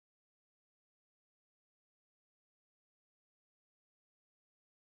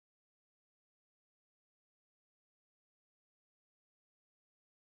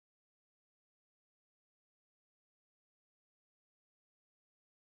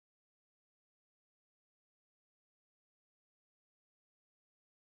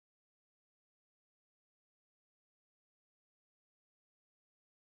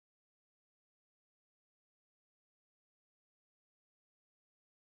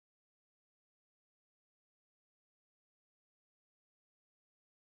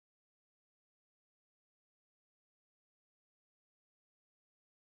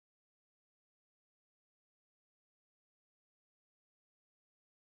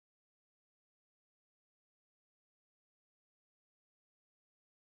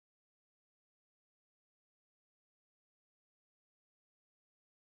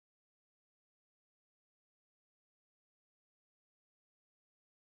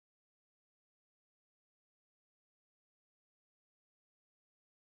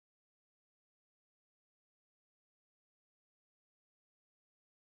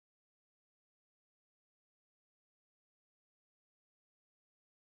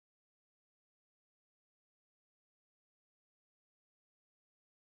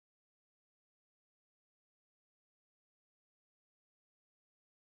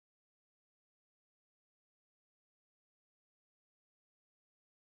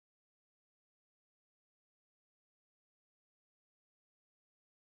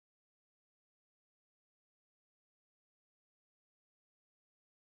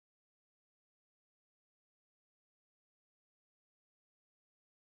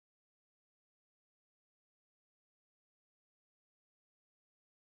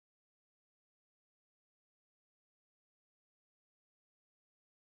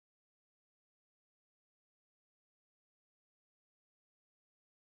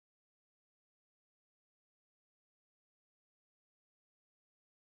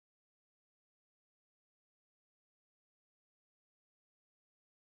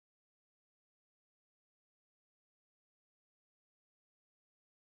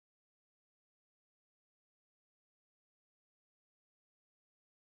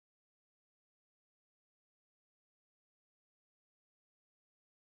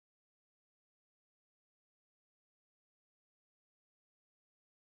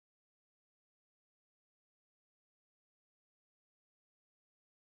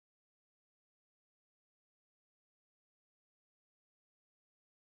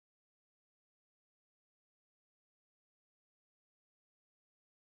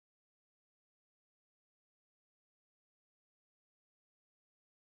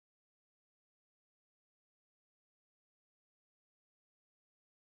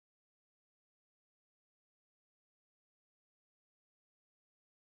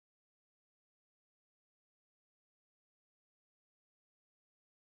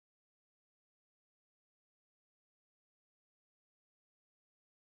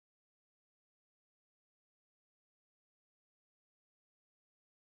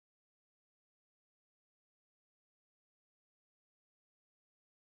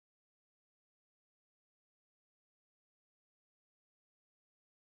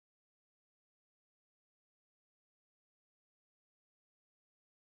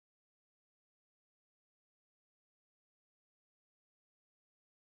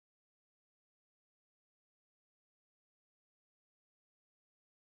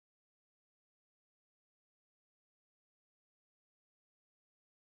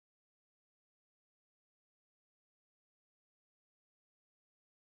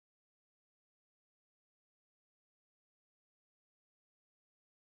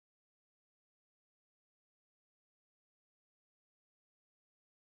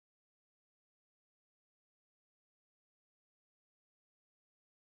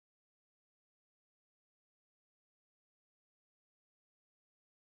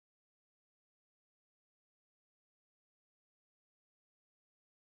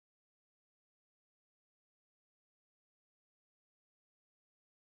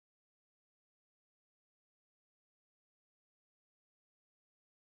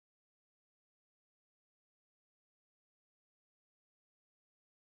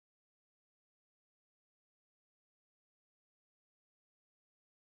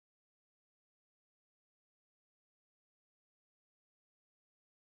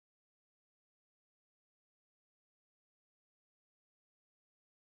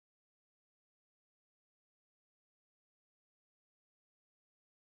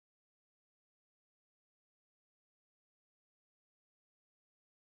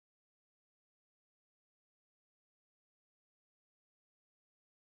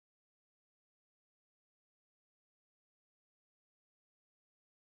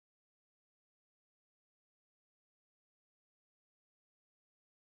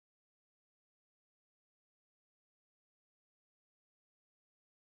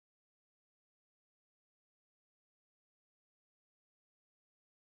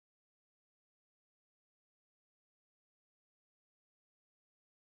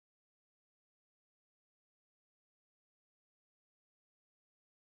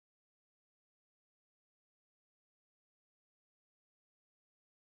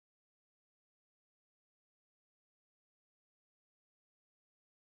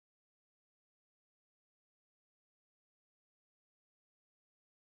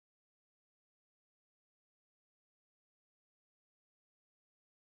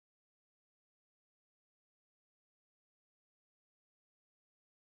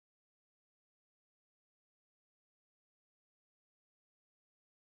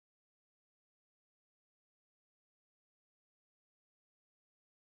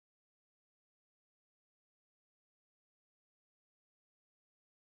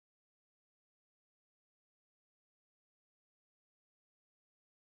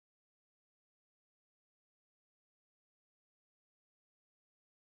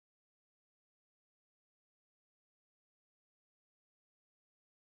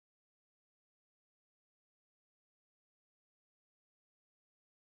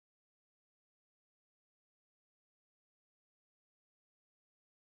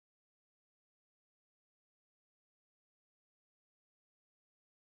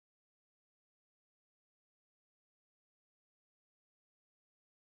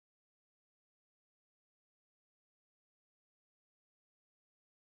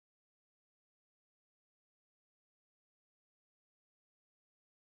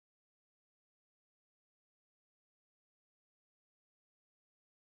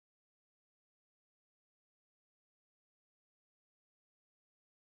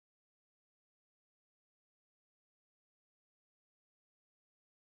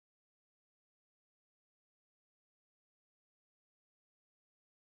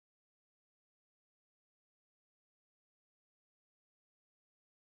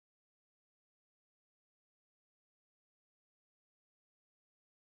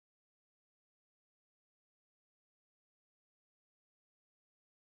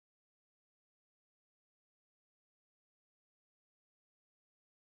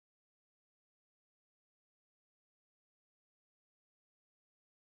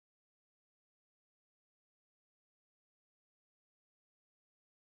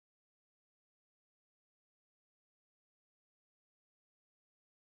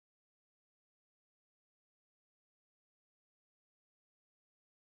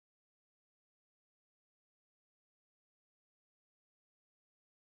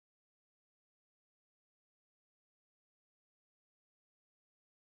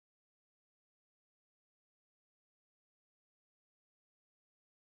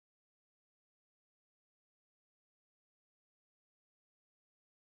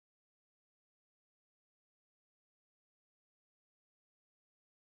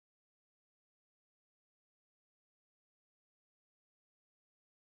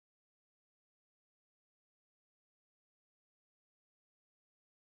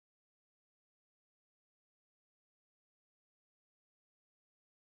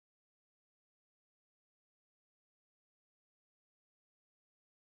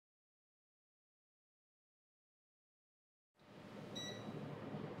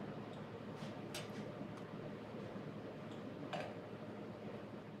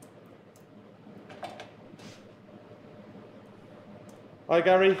Hi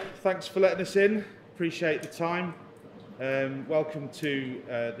Gary, thanks for letting us in. Appreciate the time. Welcome to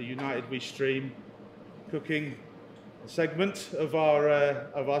the United We Stream cooking segment of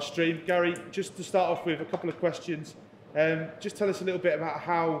our stream. Gary, just to start off with a couple of questions. Just tell us a little bit about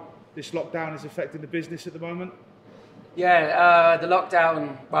how this lockdown is affecting the business at the moment. Yeah, the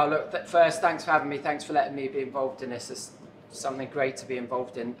lockdown. Well, look. First, thanks for having me. Thanks for letting me be involved in this. It's something great to be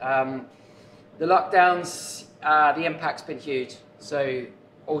involved in. The lockdowns, the impact's been huge. So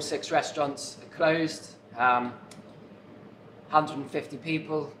all 6 restaurants are closed. 150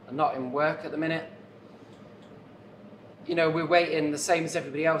 people are not in work at the minute. You know, we're waiting the same as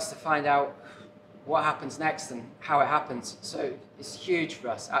everybody else to find out what happens next and how it happens. So it's huge for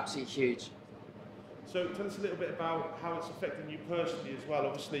us, absolutely huge. So tell us a little bit about how it's affecting you personally as well.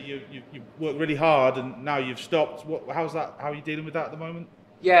 Obviously, you worked really hard and now you've stopped. How's that? How are you dealing with that at the moment?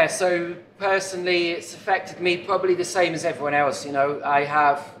 Yeah, so personally, it's affected me probably the same as everyone else. You know, I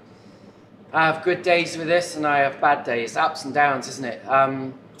have good days with this and I have bad days, ups and downs, isn't it?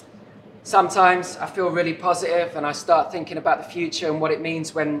 Sometimes I feel really positive and I start thinking about the future and what it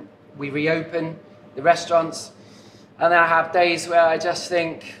means when we reopen the restaurants. And then I have days where I just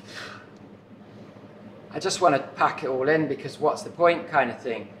think, I just want to pack it all in because what's the point kind of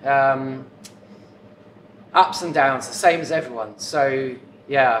thing. Ups and downs, the same as everyone. So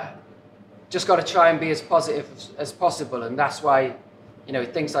yeah, just got to try and be as positive as possible. And that's why, you know,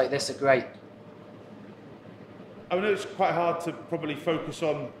 things like this are great. I know it's quite hard to probably focus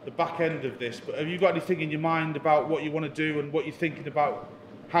on the back end of this, but have you got anything in your mind about what you want to do and what you're thinking about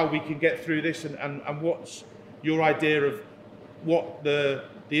how we can get through this and what's your idea of what the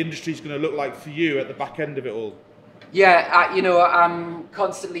industry is going to look like for you at the back end of it all? Yeah, you know, I'm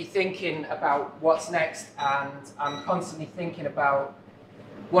constantly thinking about what's next and I'm constantly thinking about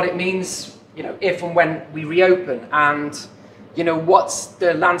what it means, you know, if and when we reopen and, you know, what's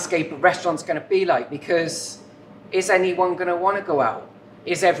the landscape of restaurants going to be like, because is anyone going to want to go out?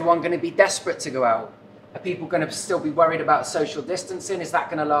 Is everyone going to be desperate to go out? Are people going to still be worried about social distancing? Is that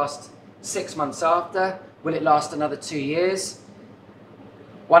going to last 6 months after? Will it last another 2 years?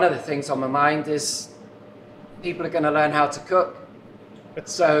 One of the things on my mind is people are going to learn how to cook.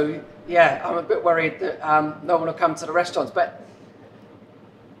 So yeah, I'm a bit worried that no one will come to the restaurants, but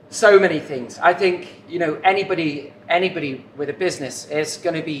so many things. I think, you know, anybody with a business is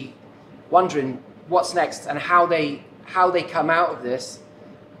going to be wondering what's next and how they come out of this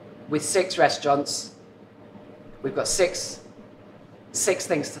with 6 restaurants. We've got six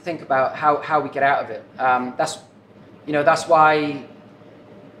things to think about how we get out of it. That's why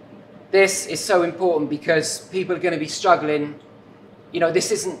this is so important, because people are going to be struggling. You know,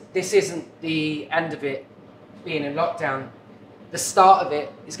 this isn't the end of it being in lockdown. The start of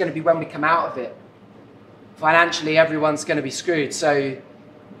it is going to be when we come out of it. Financially, everyone's going to be screwed. So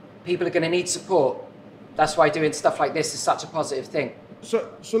people are going to need support. That's why doing stuff like this is such a positive thing. So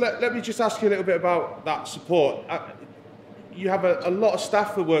let me just ask you a little bit about that support. You have a lot of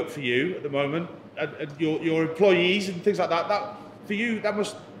staff that work for you at the moment, and your employees and things like that. That for you, that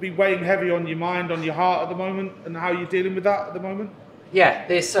must be weighing heavy on your mind, on your heart at the moment, and how you're dealing with that at the moment. Yeah.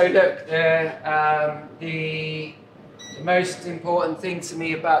 So look, the most important thing to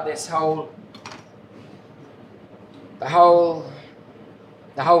me about this the whole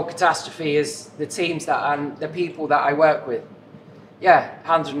catastrophe is the teams and the people that I work with. Yeah,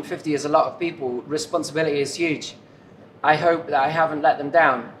 150 is a lot of people. Responsibility is huge. I hope that I haven't let them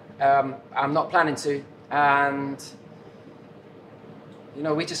down. I'm not planning to, and you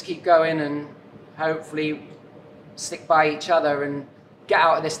know, we just keep going and hopefully stick by each other and get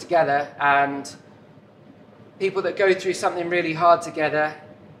out of this together. And people that go through something really hard together,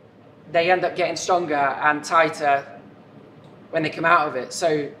 they end up getting stronger and tighter when they come out of it.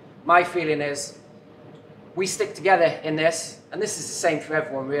 So my feeling is we stick together in this, and this is the same for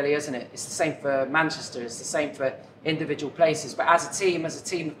everyone really, isn't it? It's the same for Manchester, it's the same for individual places, but as a team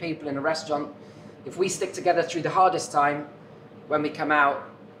of people in a restaurant, if we stick together through the hardest time, when we come out,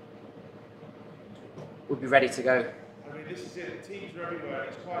 we'll be ready to go. I mean, this is it, the teams are everywhere.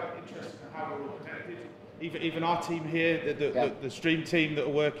 It's quite interesting how we're all connected. Even our team here, the stream team that are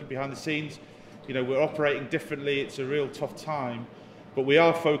working behind the scenes, you know, we're operating differently. It's a real tough time, but we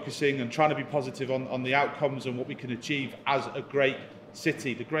are focusing and trying to be positive on the outcomes and what we can achieve as a great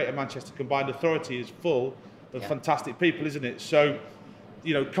city. The Greater Manchester Combined Authority is full of fantastic people, isn't it? So,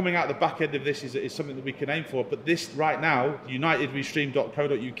 you know, coming out the back end of this is something that we can aim for. But this right now,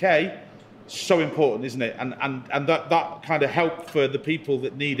 unitedrestream.co.uk, so important, isn't it? And that kind of help for the people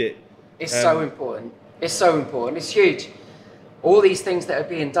that need it. It's so important. It's so important. It's huge. All these things that are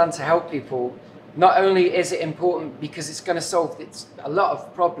being done to help people, not only is it important because it's going to solve a lot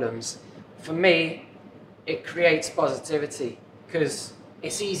of problems, for me, it creates positivity because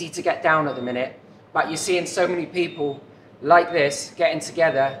it's easy to get down at the minute, but you're seeing so many people like this getting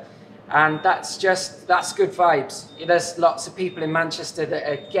together, and that's good vibes. There's lots of people in Manchester that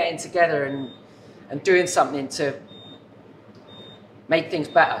are getting together and doing something to make things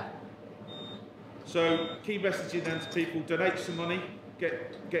better. So key messaging then to people: donate some money,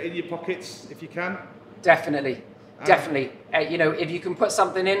 get in your pockets if you can. Definitely. You know, if you can put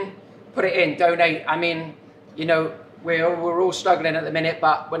something in, put it in. Donate. I mean, you know, we're all struggling at the minute,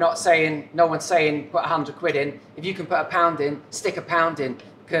 but we're not saying, no one's saying put 100 quid in. If you can put £1 in, stick £1 in,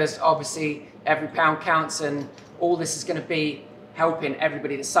 because obviously every pound counts, and all this is going to be helping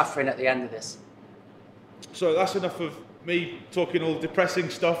everybody that's suffering at the end of this. So that's enough of me talking all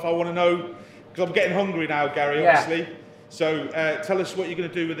depressing stuff. I want to know, because I'm getting hungry now, Gary, obviously. Yeah. So tell us what you're going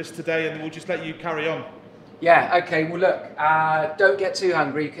to do with this today, and we'll just let you carry on. Yeah, okay, well look, don't get too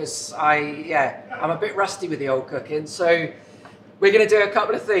hungry, because I'm a bit rusty with the old cooking. So we're going to do a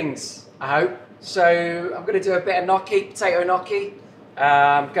couple of things, I hope. So I'm going to do a bit of gnocchi, potato gnocchi.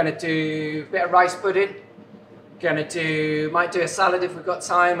 I'm going to do a bit of rice pudding. Might do a salad if we've got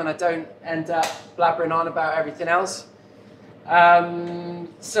time and I don't end up blabbering on about everything else.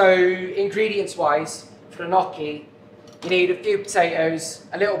 So ingredients wise, for the gnocchi, you need a few potatoes,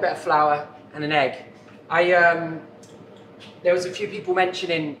 a little bit of flour and an egg. There was a few people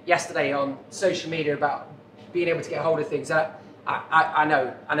mentioning yesterday on social media about being able to get hold of things. I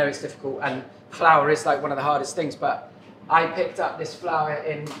know it's difficult, and flour is like one of the hardest things, but I picked up this flour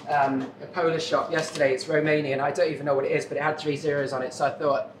in a Polish shop yesterday. It's Romanian. I don't even know what it is, but it had 3 zeros on it, so I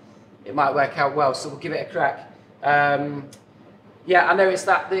thought it might work out well, so we'll give it a crack. Yeah, I noticed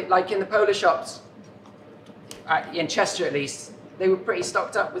that like in the Polish shops, in Chester at least, they were pretty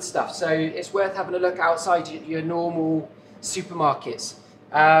stocked up with stuff, so it's worth having a look outside your normal supermarkets.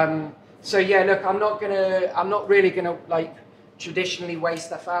 So yeah, look, I'm not really gonna like traditionally weigh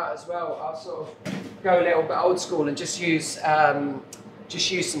stuff out as well. I'll sort of go a little bit old school and just use some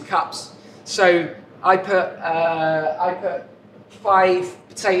cups. So I put 5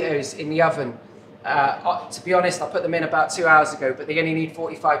 potatoes in the oven. To be honest, I put them in about 2 hours ago, but they only need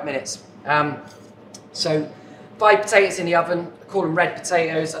 45 minutes. So 5 potatoes in the oven. I call them red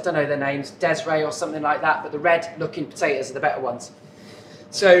potatoes. I don't know their names, Desiree or something like that, but the red looking potatoes are the better ones.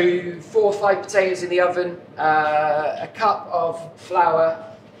 So 4 or 5 potatoes in the oven, a cup of flour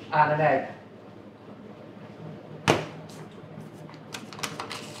and an egg.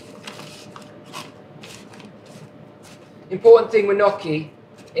 Important thing with gnocchi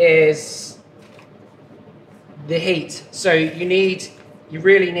is the heat. So you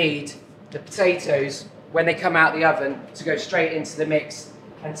really need the potatoes when they come out the oven to go straight into the mix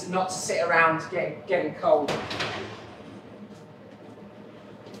and not to sit around getting cold.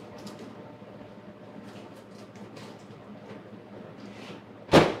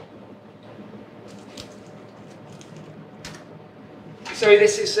 So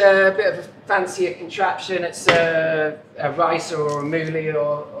this is a bit of a fancier contraption. It's a ricer or a mouli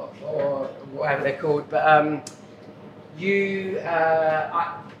or whatever they're called. But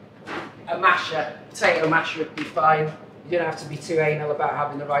a masher, potato masher would be fine. You don't have to be too anal about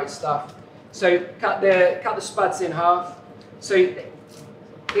having the right stuff. So cut the spuds in half. So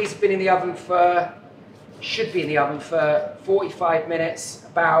these have been in the oven should be in the oven for 45 minutes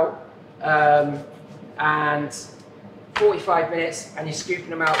about, and 45 minutes, and you're scooping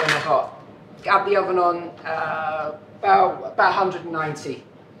them out when they're hot. Have the oven on about 190.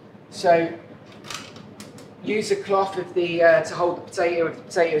 So use a cloth to hold the potato if the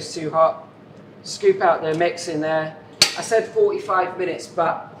potato is too hot. Scoop out the mix in there. I said 45 minutes,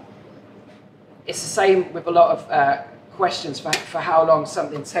 but it's the same with a lot of questions for how long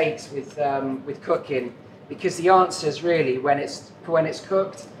something takes with cooking, because the answer is really when it's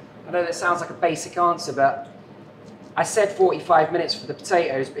cooked. I know that sounds like a basic answer, but I said 45 minutes for the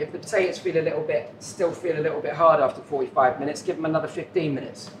potatoes, but if the potatoes still feel a little bit hard after 45 minutes, give them another 15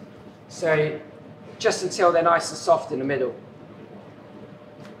 minutes. So just until they're nice and soft in the middle.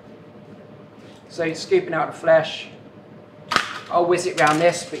 So scooping out the flesh. I'll whiz it around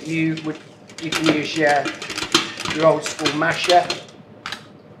this, but you can use your old school masher.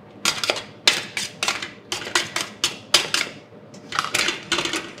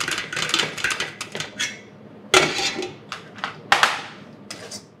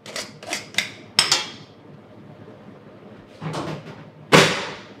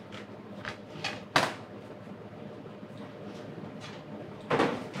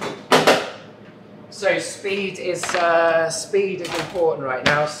 So speed is important right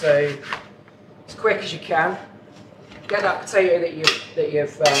now. So quick as you can. Get that potato that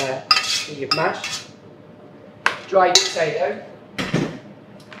you've mashed. Dry your potato.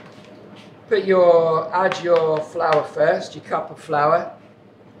 Add your flour first, your cup of flour.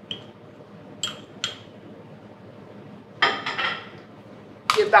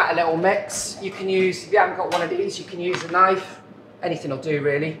 Give that a little mix. You can use, if you haven't got one of these, you can use a knife. Anything will do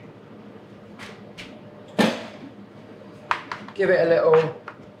really. Give it a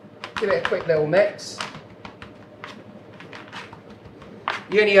quick little mix.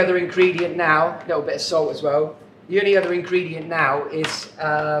 The only other ingredient now, a little bit of salt as well. The only other ingredient now is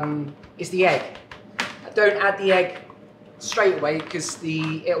the egg. Don't add the egg straight away because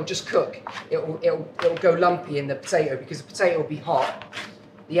it'll just cook. It'll go lumpy in the potato because the potato will be hot.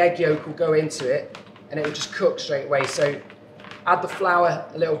 The egg yolk will go into it and it will just cook straight away. So add the flour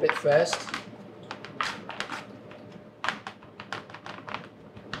a little bit first.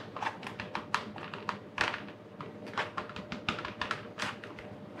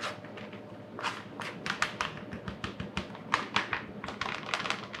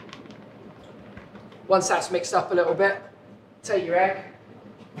 Once that's mixed up a little bit, take your egg.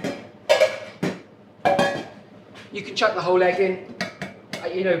 You can chuck the whole egg in.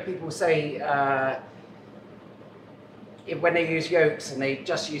 You know, people say when they use yolks and they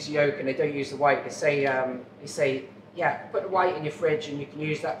just use the yolk and they don't use the white, they say, yeah, put the white in your fridge and you can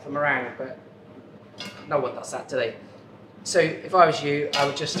use that for meringue, but no one does that, do they? So if I was you, I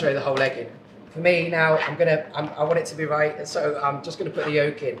would just throw the whole egg in. For me now, I want it to be right, and so I'm just going to put the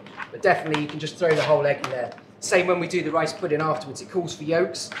yolk in. But definitely, you can just throw the whole egg in there. Same when we do the rice pudding afterwards. It calls for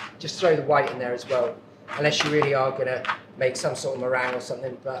yolks. Just throw the white in there as well, unless you really are going to make some sort of meringue or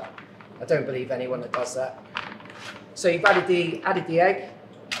something. But I don't believe anyone that does that. So you've added the egg.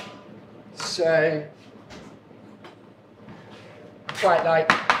 So I quite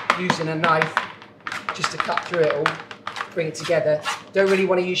like using a knife just to cut through it all. Bring it together. Don't really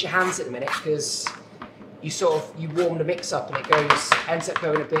want to use your hands at the minute because you warm the mix up and it ends up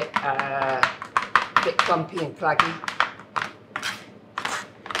going a bit clumpy and claggy.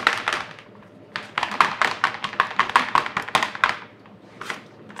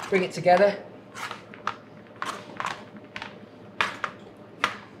 Bring it together.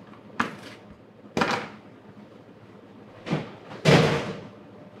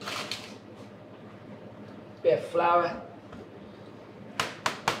 Bit of flour.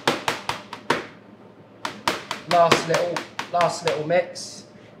 Last little mix.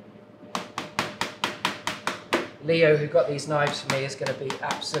 Leo, who got these knives for me, is going to be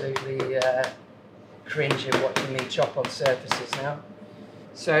absolutely cringing watching me chop on surfaces now.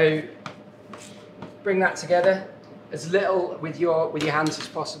 So bring that together as little with your hands as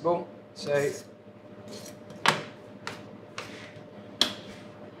possible. So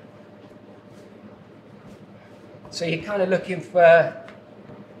you're kind of looking for a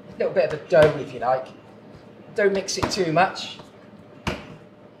little bit of a dough, if you like. Don't mix it too much.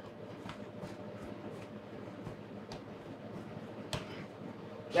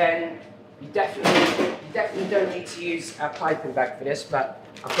 Then you definitely don't need to use a piping bag for this, but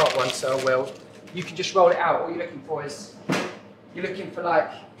I've got one, so I will. You can just roll it out. All you're looking for is you're looking for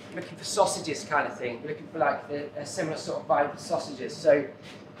sausages kind of thing. You're looking for like a similar sort of vibe of sausages. So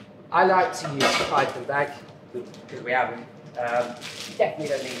I like to use a piping bag because we haven't. You definitely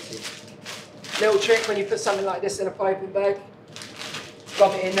don't need to. Little trick when you put something like this in a piping bag,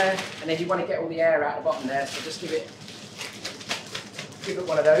 rub it in there, and then you want to get all the air out the bottom there, so just give it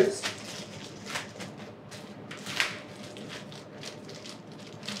one of those.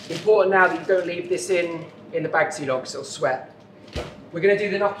 Important now that you don't leave this in the bag too long because it'll sweat. We're going to do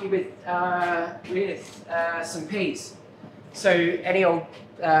the gnocchi with some peas. So any old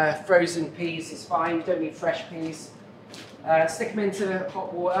frozen peas is fine, you don't need fresh peas. Stick them into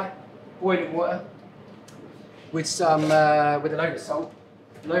hot water, boiling water, with a load of salt,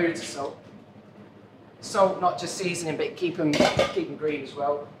 loads of salt. Salt, not just seasoning, but keep them green as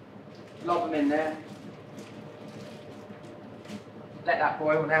well. Lob them in there. Let that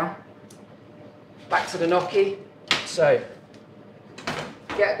boil now. Back to the gnocchi. So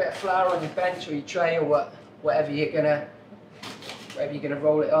get a bit of flour on your bench or your tray or whatever you're gonna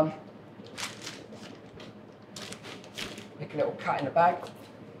roll it on. Make a little cut in the bag.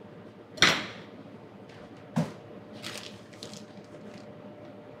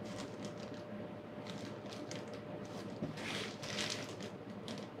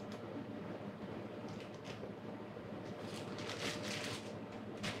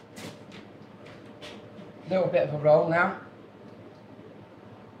 Little bit of a roll now.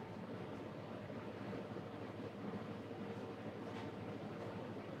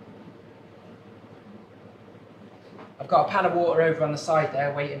 I've got a pan of water over on the side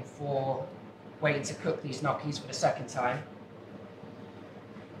there, waiting to cook these gnocchis for the second time.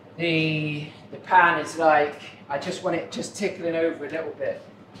 The pan is like, I just want it just tickling over a little bit.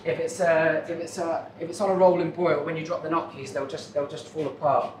 If it's on a rolling boil, when you drop the gnocchis, they'll just fall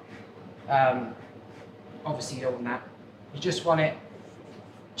apart. Obviously, you don't want that. You just want it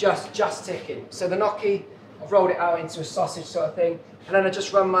just ticking. So the gnocchi, I've rolled it out into a sausage sort of thing, and then I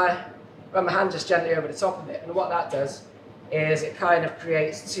just run my hand just gently over the top of it. And what that does is it kind of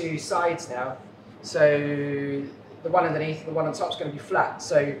creates two sides now. So the one underneath and the one on top is going to be flat.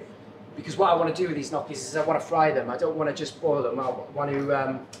 So because what I want to do with these gnocchis is I want to fry them. I don't want to just boil them. I want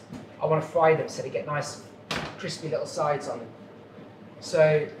to fry them so they get nice crispy little sides on them.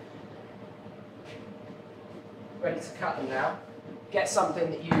 So ready to cut them now. Get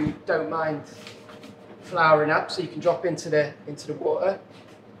something that you don't mind flouring up, so you can drop into the water,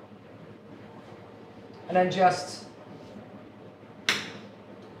 and then just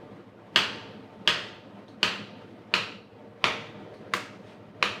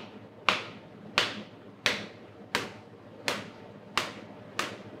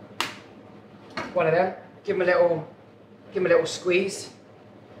one of them. Give them a little squeeze,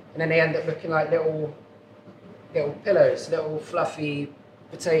 and then they end up looking like little pillows, little fluffy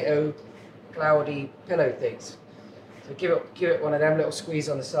potato cloudy pillow things. So give it one of them, little squeeze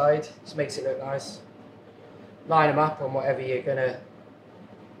on the side, just makes it look nice. Line them up on whatever you're gonna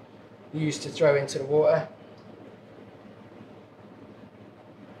use to throw into the water.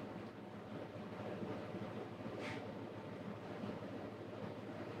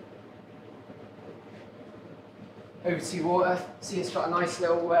 Over to your water. See, it's got a nice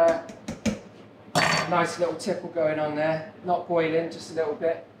little tipple going on there. Not boiling, just a little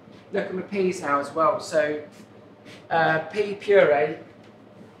bit. Look at my peas now as well. So pea puree.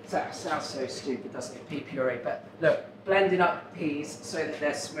 That sounds so stupid, doesn't it? Pea puree. But look, blending up peas so that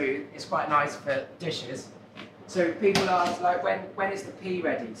they're smooth is quite nice for dishes. So people ask, like, when is the pea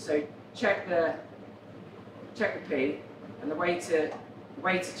ready? So check the pea, and the way to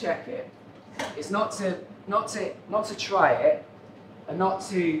check it is not to try it, and not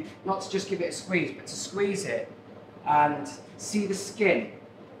to just give it a squeeze, but to squeeze it and see the skin.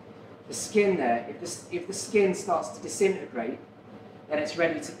 The skin there, if the skin starts to disintegrate, then it's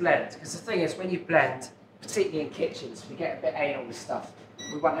ready to blend. Because the thing is, when you blend, particularly in kitchens, we get a bit anal with stuff.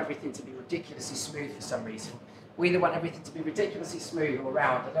 We want everything to be ridiculously smooth for some reason. We either want everything to be ridiculously smooth or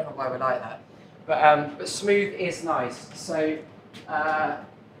round. I don't know why we're like that. But smooth is nice. So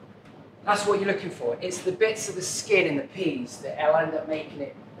that's what you're looking for. It's the bits of the skin in the peas that'll end up making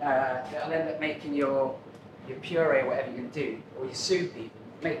it. That'll end up making your puree, or whatever you're going to do, or your soup even,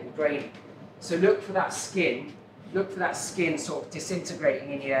 make them grainy. So look for that skin. Look for that skin sort of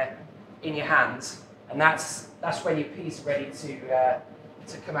disintegrating in your hands, and that's when your peas are ready to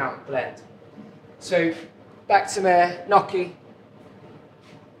come out and blend. So back to my gnocchi.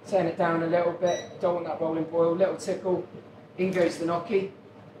 Turn it down a little bit. Don't want that rolling boil. Little tickle. In goes the gnocchi.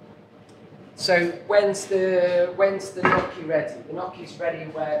 So when's the gnocchi ready? The gnocchi's ready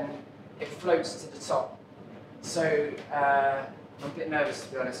when it floats to the top. So I'm a bit nervous,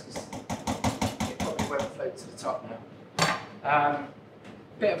 to be honest, because it probably won't float to the top now.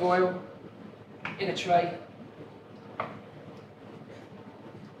 Bit of oil in a tray.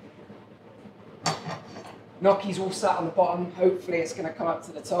 Gnocchi's all sat on the bottom. Hopefully it's going to come up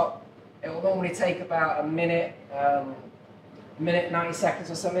to the top. It will normally take about a minute, 90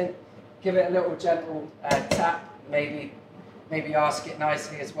 seconds or something. Give it a little gentle tap. Maybe ask it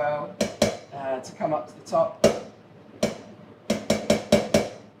nicely as well to come up to the top.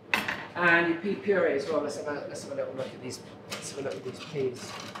 And your pea puree as well. Let's have a little look at these. Let's have a look at these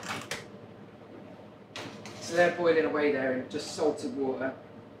peas. So they're boiling away there in just salted water.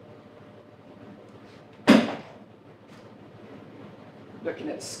 Looking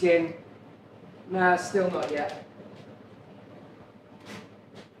at the skin. Nah, still not yet.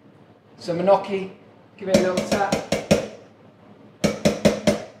 So gnocchi, give it a little tap.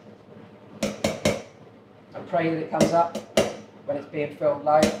 And pray that it comes up when it's being filmed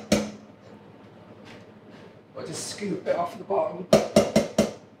live. Or just scoop it off the bottom.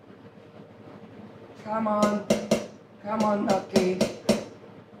 Come on. Come on, gnocchi.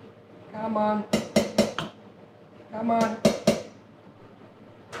 Come on. Come on.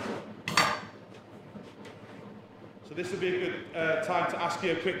 So this would be a good time to ask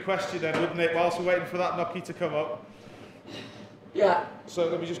you a quick question then, wouldn't it, whilst we're waiting for that gnocchi to come up? Yeah. So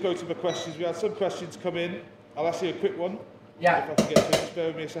let me just go to the questions. We had some questions come in. I'll ask you a quick one. Yeah. If I can get to it, just bear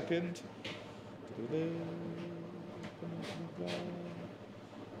with me a second.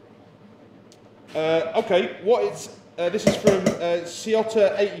 Okay, what is This is from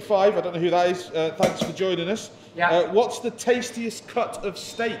Ciota85. I don't know who that is. Thanks for joining us. Yeah. What's the tastiest cut of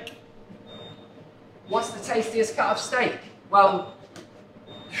steak? What's the tastiest cut of steak? Well,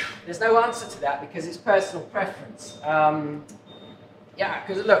 there's no answer to that because it's personal preference. Yeah,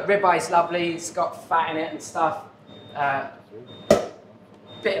 because look, ribeye lovely. It's got fat in it and stuff.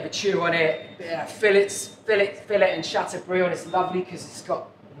 Bit of a chew on it. Fillet and Chateaubriand is lovely because it's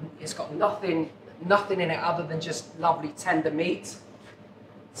got nothing in it other than just lovely tender meat.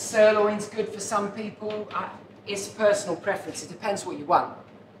 Sirloin's good for some people. It's personal preference. It depends what you want.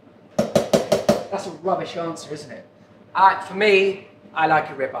 That's a rubbish answer, isn't it? For me, I like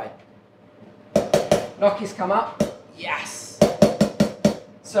a ribeye. Gnocchis come up. Yes.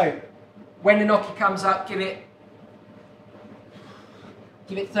 So, when the gnocchi comes up, give it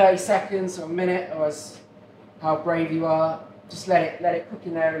 30 seconds or a minute, or how brave you are. Just let it cook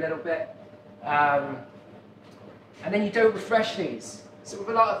in there a little bit. And then you don't refresh these. So with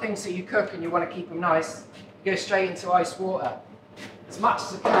a lot of things that you cook and you want to keep them nice, you go straight into ice water. As much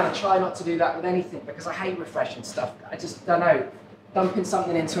as I can, I try not to do that with anything because I hate refreshing stuff. I just don't know. Dumping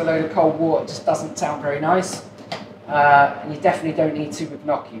something into a load of cold water just doesn't sound very nice. And you definitely don't need to with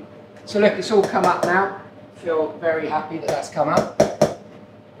gnocchi. So look, it's all come up now. I feel very happy that that's come up.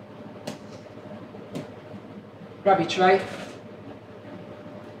 Grab your tray.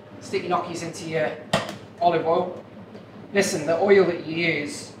 Stick your gnocchis into your olive oil. Listen, the oil that you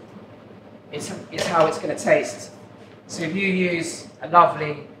use is how it's going to taste. So if you use a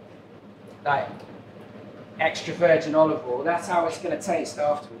lovely, like, extra virgin olive oil, that's how it's going to taste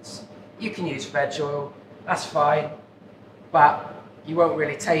afterwards. You can use veg oil, that's fine, but you won't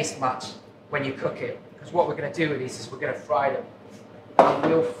really taste much when you cook it. Because what we're going to do with these is we're going to fry them.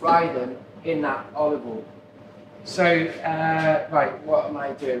 And we'll fry them in that olive oil. So, right, what am I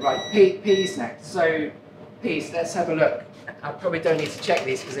doing? Right, peas next. So, peas, let's have a look. I probably don't need to check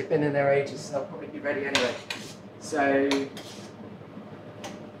these because they've been in there ages, so they'll probably be ready anyway. So, let's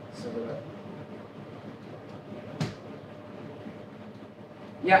have a look.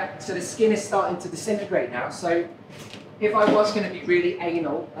 Yeah, so the skin is starting to disintegrate now. So, if I was going to be really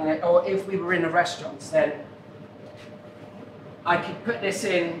anal, or if we were in a restaurant, then I could put this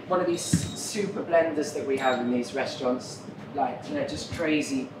in one of these super blenders that we have in these restaurants. Like, they're just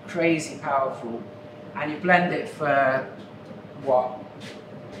crazy, crazy powerful. And you blend it for, what?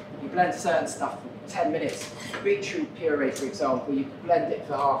 You blend certain stuff for 10 minutes. Beetroot puree, for example, you can blend it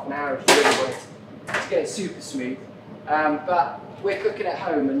for half an hour if you really want to get it super smooth. But we're cooking at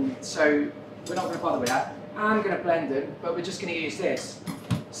home, and so we're not going to bother with that. I'm going to blend them, but we're just going to use this.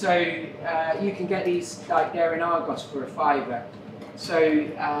 So you can get these like there in Argos for £5. So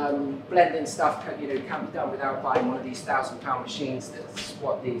blending stuff, can't be done without buying one of these £1,000 machines. That's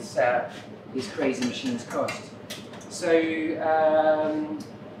what these crazy machines cost. So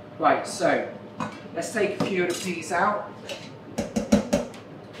right, so let's take a few of the peas out.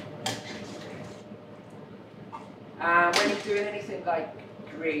 And when you're doing anything like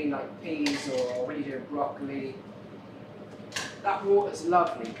green, like peas, or when you're doing broccoli, that water's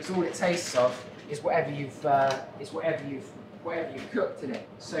lovely because all it tastes of is whatever you've cooked in it.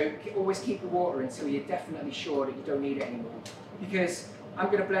 So always keep the water until you're definitely sure that you don't need it anymore. Because I'm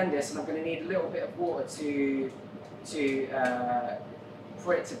going to blend this, and I'm going to need a little bit of water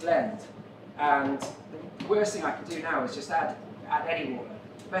for it to blend. And the worst thing I could do now is just add any water.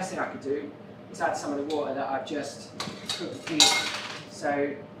 The best thing I could do is add some of the water that I've just cooked the peas. So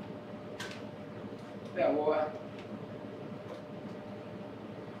a bit of water.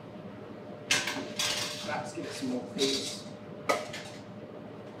 Let's give it some more peas.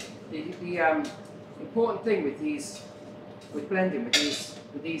 The important thing with blending with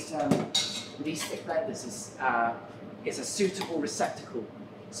these thick blenders is a suitable receptacle.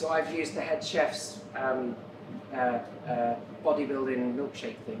 So I've used the head chef's bodybuilding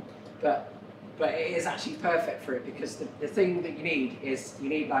milkshake thing, but it is actually perfect for it because the thing that you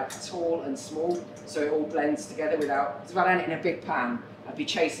need like tall and small, so it all blends together without. If I had it in a big pan, I'd be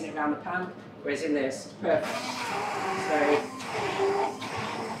chasing it around the pan. Whereas in this, it's perfect. So,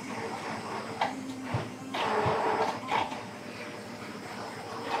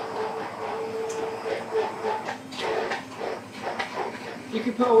 you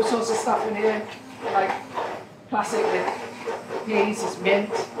can put all sorts of stuff in here, like classic with peas is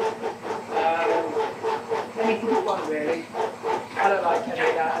mint. Anything you want really. I don't like any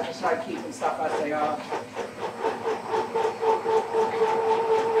of that. I just like keeping stuff as they are.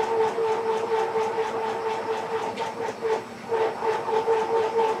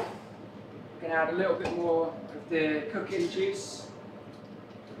 Add a little bit more of the cooking juice.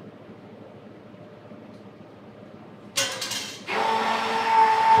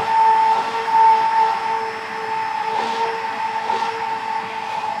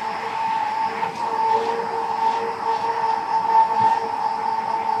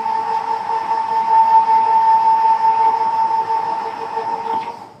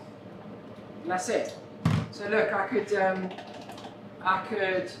 I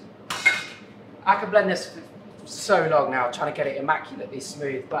could blend this for so long now, trying to get it immaculately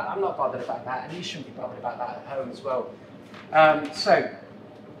smooth, but I'm not bothered about that, and you shouldn't be bothered about that at home as well. So,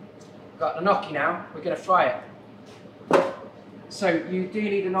 got the gnocchi now, we're going to fry it. So you do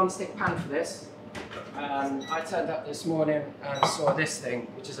need a non-stick pan for this. I turned up this morning and saw this thing,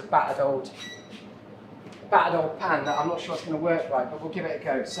 which is a battered old pan that I'm not sure it's going to work right, but we'll give it a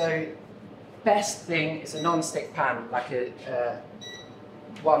go. So, best thing is a non-stick pan, like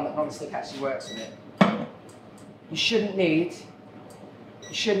one that non-stick actually works on it. You shouldn't need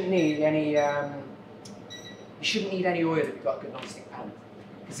any oil if you've got a good non-stick pan,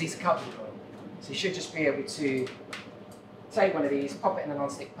 because these are covered in oil. So you should just be able to take one of these, pop it in a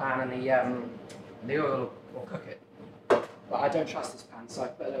non-stick pan, and the oil will cook it. But I don't trust this pan, so I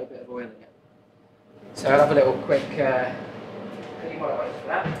put a little bit of oil in it. So I'll have a little quick clean oil for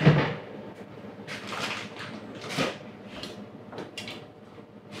that.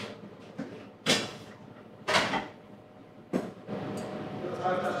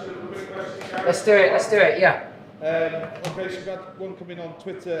 Let's do it, yeah. Okay, so we've had one coming on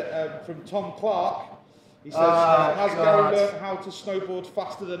Twitter from Tom Clark. He says, has Gary learned how to snowboard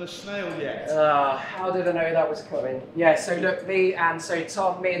faster than a snail yet? How did I know that was coming? Yeah, so look, me and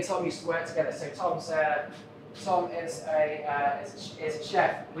Tom used to work together. So Tom is a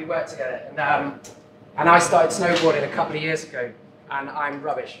chef. We work together, and I started snowboarding a couple of years ago, and I'm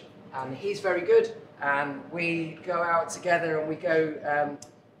rubbish. And he's very good, and we go out together, and we go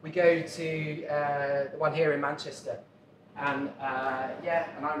to the one here in Manchester. And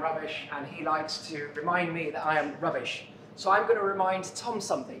and I'm rubbish, and he likes to remind me that I am rubbish. So I'm going to remind Tom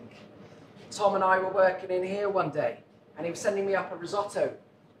something. Tom and I were working in here one day, and he was sending me up a risotto,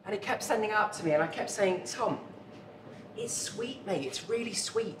 and he kept sending it up to me, and I kept saying, Tom, it's sweet, mate, it's really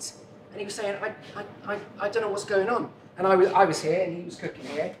sweet. And he was saying, I don't know what's going on. And I was here, and he was cooking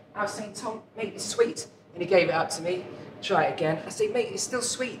here. I was saying, Tom, mate, it's sweet. And he gave it up to me. Try it again. I said, mate, it's still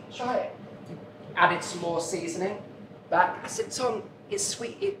sweet. Try it. Added some more seasoning. Back. I said, Tom, it's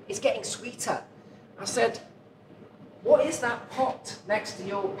sweet. It's getting sweeter. I said, what is that pot next to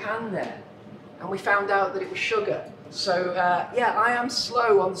your pan there? And we found out that it was sugar. So yeah, I am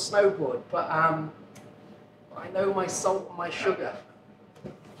slow on the snowboard, but I know my salt and my sugar.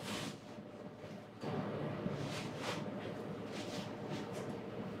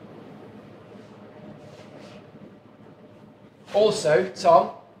 Also,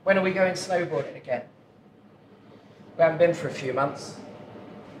 Tom, when are we going snowboarding again? We haven't been for a few months.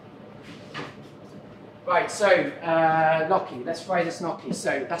 Right, so gnocchi. Let's fry this gnocchi.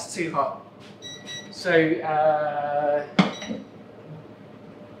 So that's too hot. So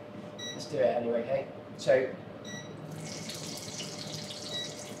let's do it anyway, okay? So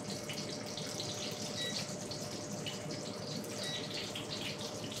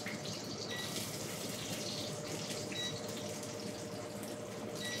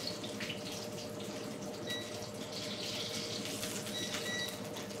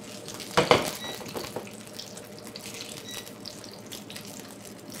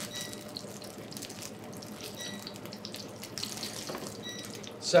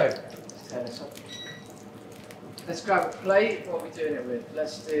turn this up. Let's grab a plate. What are we doing it with?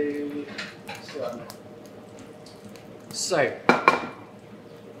 Let's do one. So,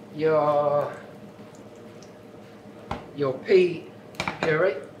 your pea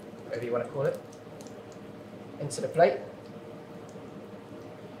puree, whatever you want to call it, into the plate.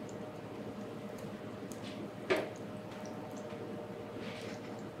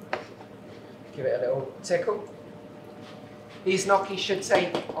 Give it a little tickle. These gnocchi should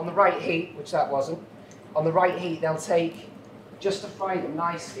take, on the right heat, which that wasn't, on the right heat they'll take, just to fry them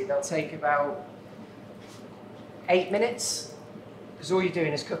nicely, they'll take about 8 minutes, because all you're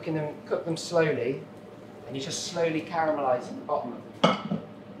doing is cook them slowly, and you're just slowly caramelising the bottom of them.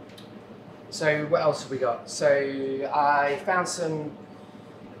 So what else have we got? So I found some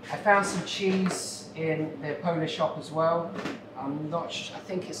cheese in the Polish shop as well. I'm not sure, I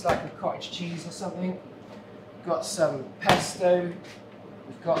think it's like a cottage cheese or something. Got some pesto,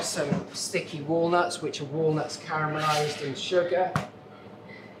 we've got some sticky walnuts, which are walnuts caramelised in sugar.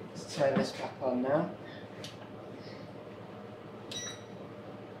 Let's turn this back on now.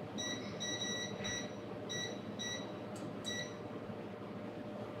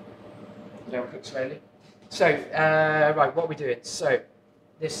 They'll cook slowly. So, right, what are we doing? So,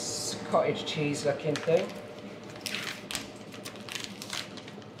 this cottage cheese looking thing.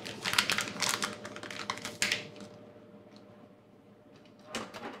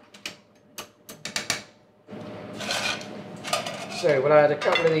 So we'll add a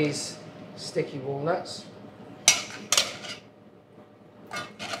couple of these sticky walnuts.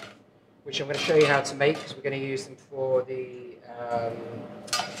 which I'm going to show you how to make, because we're going to use them for the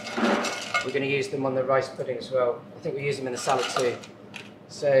we're going to use them on the rice pudding as well. I think we use them in the salad too.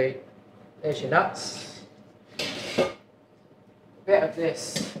 So there's your nuts. A bit of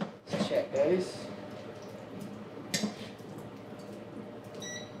this to check those.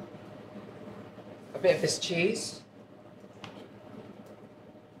 A bit of this cheese.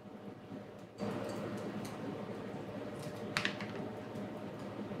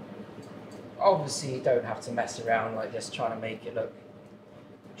 Obviously, you don't have to mess around like this trying to make it look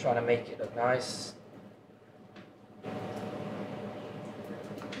nice.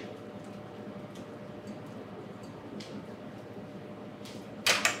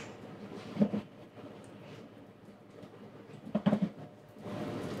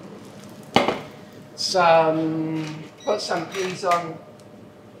 Put some peas on,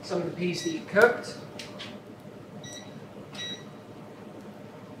 some of the peas that you cooked.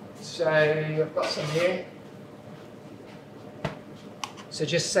 So I've got some here. So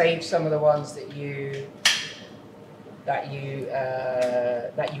just save some of the ones that you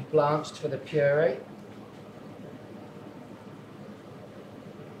blanched for the puree.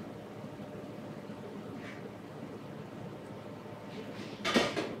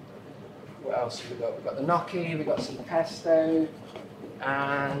 What else have we got? We've got the gnocchi, we've got some pesto,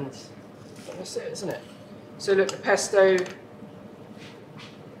 and that's it, isn't it? So look, the pesto,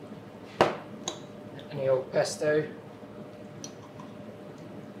 any old pesto.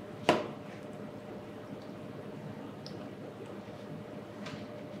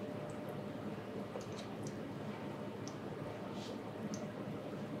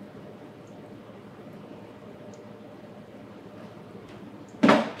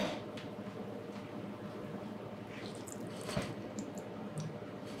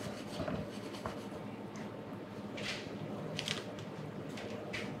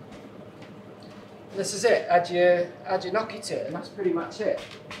 This is it. Add your gnocchi to it, and that's pretty much it.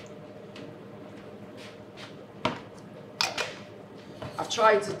 I've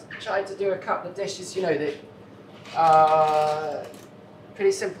tried to do a couple of dishes, you know, that are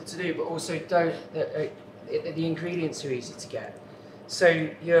pretty simple to do, but also the ingredients are easy to get. So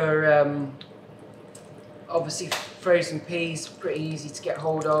your obviously frozen peas, pretty easy to get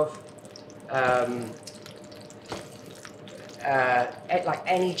hold of. Like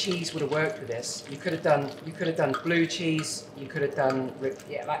any cheese would have worked with this. You could have done blue cheese. You could have done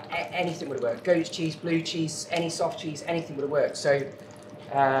anything would have worked. Goat cheese, blue cheese, any soft cheese, anything would have worked. So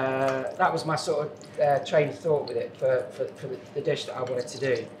that was my sort of train of thought with it for the dish that I wanted to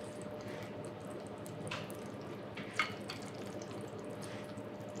do.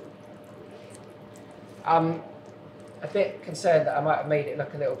 I'm a bit concerned that I might have made it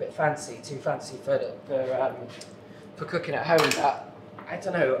look a little bit too fancy for cooking at home, but I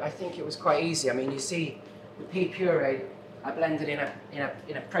don't know. I think it was quite easy. I mean, you see the pea puree, I blended in a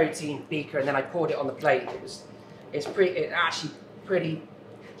protein beaker, and then I poured it on the plate. It's pretty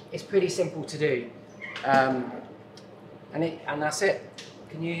simple to do, and that's it.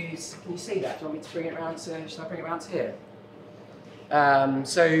 Can you see that? Do you want me to bring it around to? Should I bring it around to here?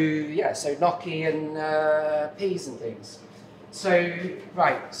 So yeah, so gnocchi and peas and things. So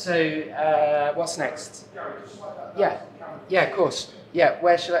right, so what's next? Yeah, of course. Yeah,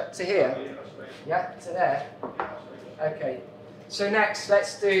 where should I? To here? Yeah, to there. Okay. So next,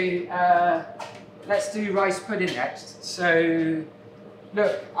 let's do rice pudding next. So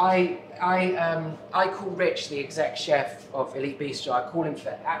look, I call Rich, the exec chef of Elite Bistro. I call him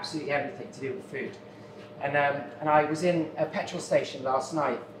for absolutely everything to do with food. And I was in a petrol station last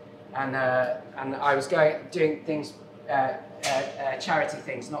night, and I was doing things. Charity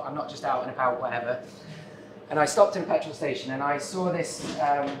things. I'm not just out and about, whatever. And I stopped in a petrol station, and I saw this.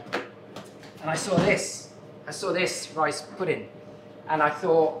 I saw this rice pudding, and I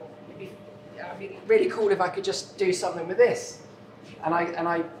thought it'd be really cool if I could just do something with this. And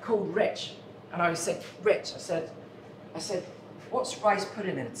I called Rich, and I said, Rich, I said, what's rice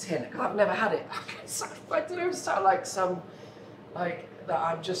pudding in a tin? Because I've never had it. I don't know. It sounds like that.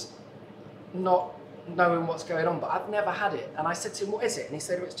 I'm just not knowing what's going on, but I've never had it. And I said to him, what is it? And he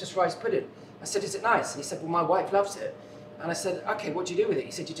said, oh, it's just rice pudding. I said, is it nice? And he said, well, my wife loves it. And I said, okay, what do you do with it?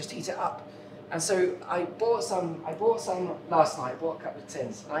 He said, you just heat it up. And so I bought some last night, bought a couple of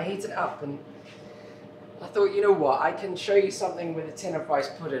tins, and I heated it up, and I thought, you know what, I can show you something with a tin of rice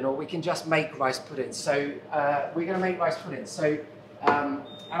pudding, or we can just make rice pudding. So we're gonna make rice pudding. So, and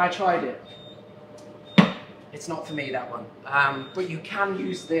I tried it. It's not for me, that one. But you can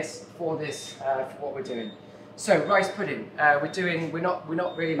use this for what we're doing. So rice pudding, we're not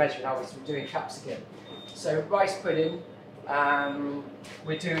really measuring, obviously, we're doing capsicum. So rice pudding,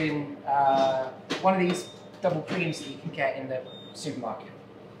 we're doing one of these double creams that you can get in the supermarket.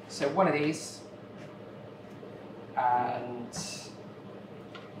 So one of these, and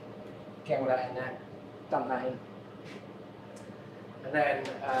get all that in there, dump that in,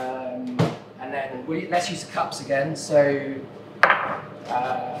 and then let's use the cups again. So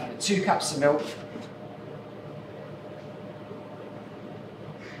 2 cups of milk.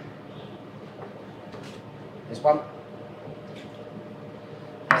 There's one.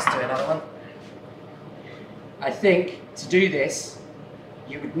 Let's do another one. I think to do this,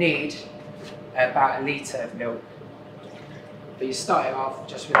 you would need about 1 litre of milk. But you start it off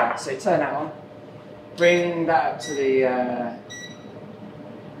just with that. So turn that on. Bring that up to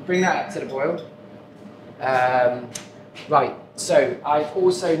the boil. Right. So I've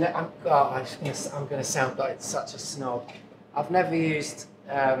also I'm going to sound like such a snob. I've never used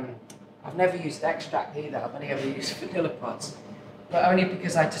extract either. I've only ever used vanilla pods, but only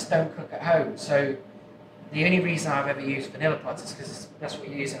because I just don't cook at home. So the only reason I've ever used vanilla pods is because that's what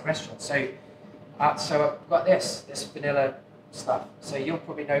you use in a restaurant. So I've got this vanilla stuff. So you'll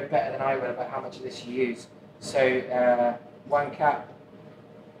probably know better than I will about how much of this you use. So 1 cup,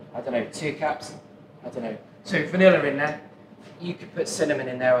 I don't know, 2 cups, I don't know. So vanilla in there. You could put cinnamon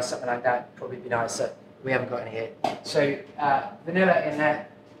in there or something like that. Probably be nicer. We haven't got any here. So vanilla in there,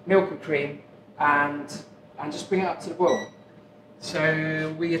 milk and cream, and just bring it up to the boil.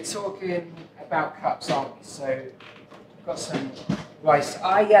 So we are talking about cups, aren't we? So we've got some rice.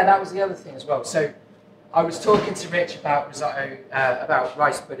 Yeah, that was the other thing as well. So I was talking to Rich about risotto, about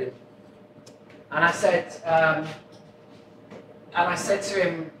rice pudding, and I said to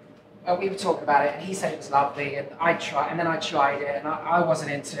him, we were talking about it, and he said it was lovely, and then I tried it, and I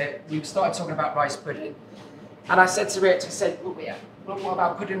wasn't into it. We started talking about rice pudding, and I said to Rich, I said, well, yeah, what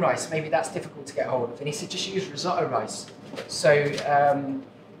about pudding rice? Maybe that's difficult to get hold of. And he said, just use risotto rice. So I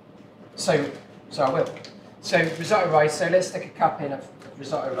will. So risotto rice. So let's stick a cup in of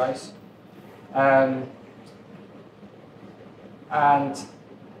risotto rice, and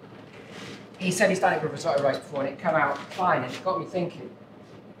he said he's done it with risotto rice before, and it came out fine, and it got me thinking.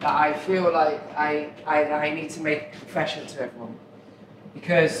 I feel like I need to make a confession to everyone,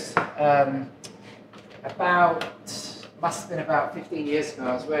 because must have been about 15 years ago,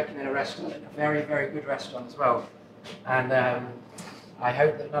 I was working in a restaurant, a very, very good restaurant as well. And I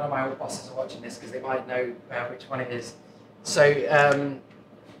hope that none of my old bosses are watching this, because they might know which one it is. So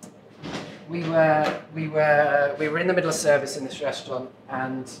we were in the middle of service in this restaurant,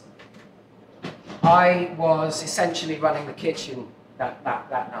 and I was essentially running the kitchen that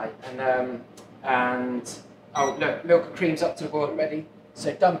night, and oh look, milk and cream's up to the boil already.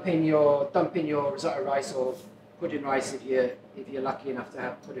 So dump in your risotto rice or pudding rice if you're lucky enough to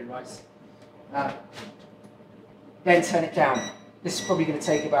have pudding rice. Then turn it down. This is probably going to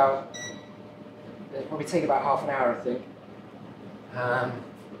take about half an hour, I think.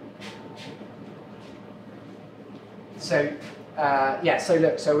 So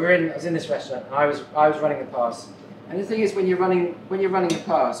look, so I was in this restaurant, and I was running the pass. And the thing is, when you're running the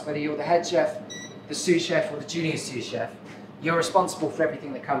pass, whether you're the head chef, the sous chef, or the junior sous chef, you're responsible for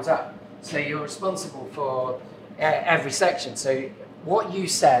everything that comes up. So you're responsible for every section. So what you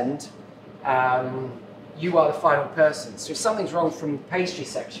send, you are the final person. So if something's wrong from the pastry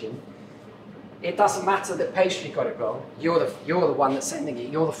section, it doesn't matter that pastry got it wrong. You're the one that's sending it.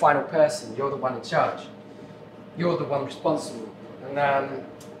 You're the final person. You're the one in charge. You're the one responsible. And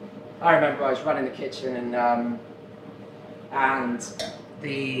I remember I was running the kitchen, and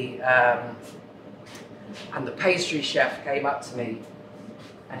the pastry chef came up to me,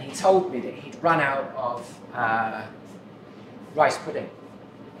 and he told me that he'd run out of rice pudding.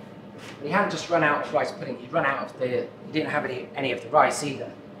 And he hadn't just run out of rice pudding, he'd run out of he didn't have any of the rice either.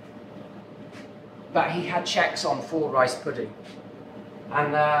 But he had checks on for rice pudding.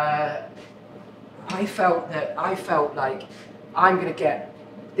 And I felt like I'm going to get,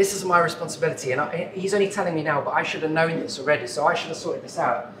 this is my responsibility, and he's only telling me now, but I should have known this already, so I should have sorted this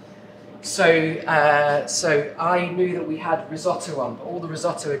out. So I knew that we had risotto on, but all the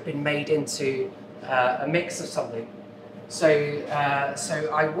risotto had been made into a mix of something. So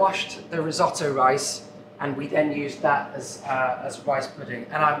I washed the risotto rice, and we then used that as rice pudding.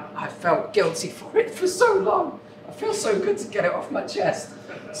 And I felt guilty for it for so long. I feel so good to get it off my chest.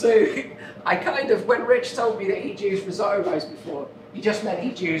 So I kind of, when Rich told me that he'd used risotto rice before, he just meant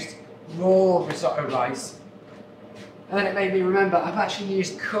he'd used raw risotto rice. And then it made me remember I've actually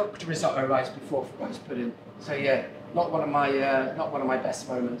used cooked risotto rice before for rice pudding. So yeah, not one of my best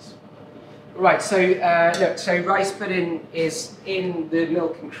moments. Right, so look, so rice pudding is in the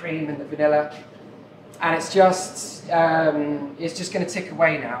milk and cream and the vanilla. and it's just going to tick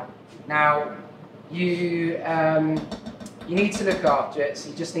away now. Now, you need to look after it, so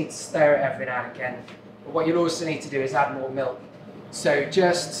you just need to stir it every now and again. But what you'll also need to do is add more milk. So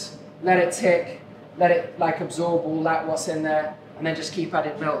just let it tick, let it like absorb all that what's in there, and then just keep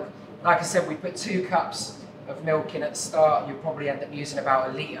adding milk. Like I said, we put 2 cups of milk in at the start. You'll probably end up using about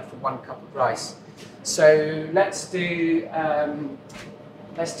 1 litre for 1 cup of rice. So let's do the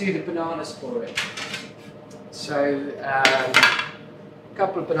bananas for it. So a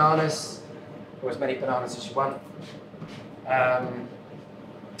couple of bananas, or as many bananas as you want.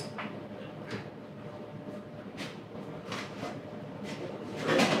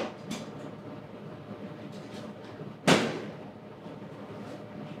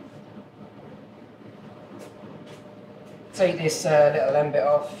 Take this little end bit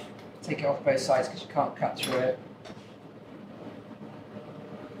off, take it off both sides because you can't cut through it.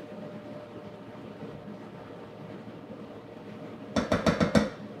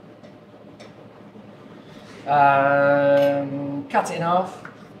 Cut it in half,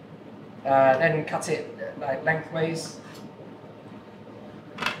 then cut it like lengthways.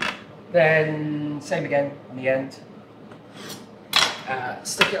 Then same again on the end.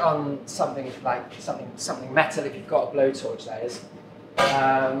 Stick it on something if like something metal if you've got a blowtorch, that is.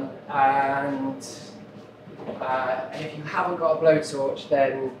 And if you haven't got a blowtorch,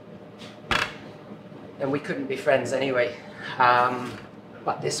 then we couldn't be friends anyway.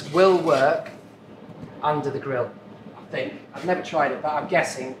 But this will work under the grill, I think. I've never tried it, but I'm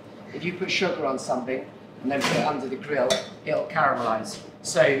guessing if you put sugar on something and then put it under the grill, it'll caramelise.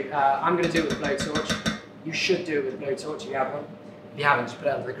 So I'm going to do it with a blowtorch. You should do it with a blowtorch if you have one. If you haven't, just put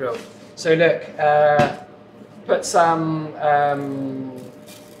it under the grill. So look, put some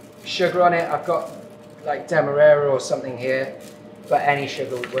sugar on it. I've got like Demerara or something here, but any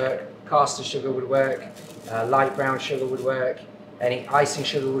sugar would work. Caster sugar would work. Light brown sugar would work. Any icing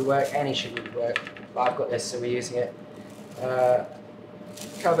sugar would work. Any sugar would work. But I've got this, so we're using it.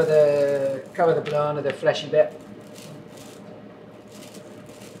 Cover the banana, the fleshy bit.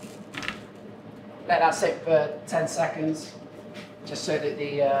 Let that sit for 10 seconds. Just so that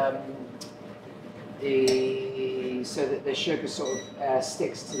the sugar sort of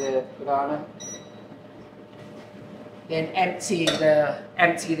sticks to the banana. Then empty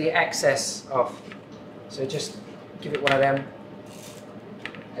the excess off. So just give it one of them,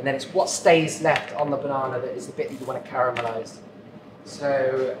 and then it's what stays left on the banana that is the bit that you want to caramelise.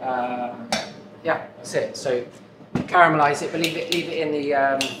 So yeah, that's it. So caramelise it, but leave it in the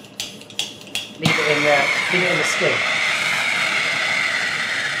skin.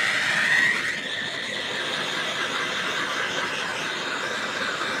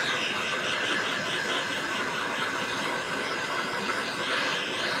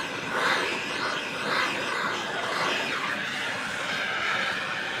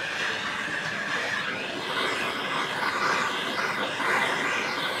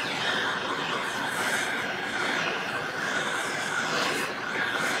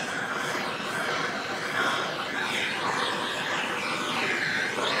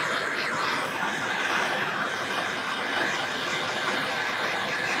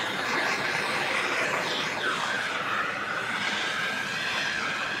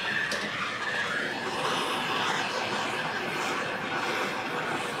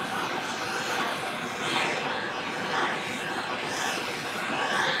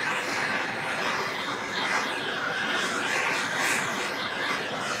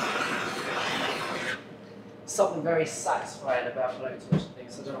 Something very satisfying about blowtorch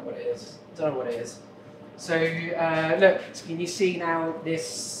things. I don't know what it is. So look, can you see now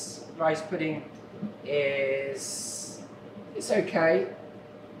this rice pudding it's okay.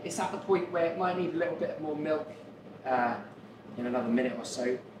 It's at the point where it might need a little bit more milk in another minute or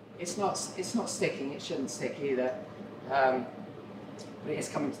so. It's not sticking. It shouldn't stick either. But it is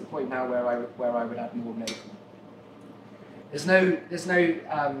coming to the point now where I would add more milk. There's no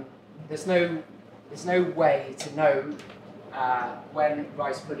way to know when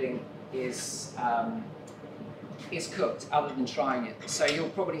rice pudding is cooked other than trying it. So you'll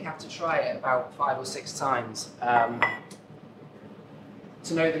probably have to try it about 5 or 6 times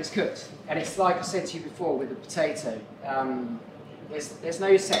to know that it's cooked. And it's like I said to you before with the potato. There's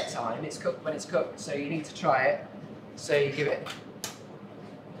no set time. It's cooked when it's cooked. So you need to try it. So you give it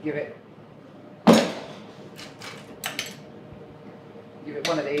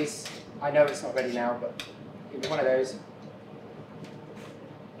one of these. I know it's not ready now, but give it one of those.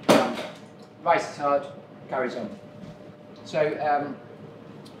 Rice is hard, carries on. So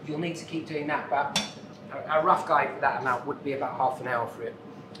you'll need to keep doing that, but a rough guide for that amount would be about half an hour for it.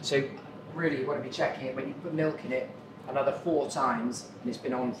 So really you want to be checking it when you put milk in it another 4 times, and it's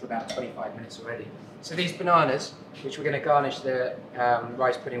been on for about 25 minutes already. So these bananas, which we're going to garnish the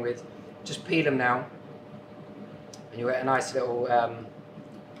rice pudding with, just peel them now, and you get a nice little,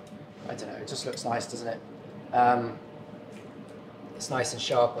 I don't know, it just looks nice, doesn't it? It's nice and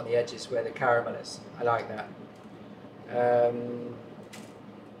sharp on the edges where the caramel is. I like that.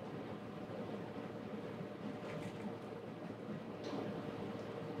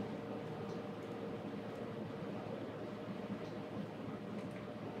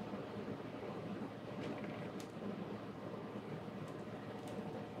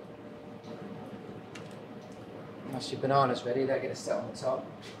 Once your banana's ready, they're going to sit on the top.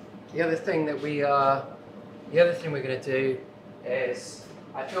 The other thing that we're going to do is,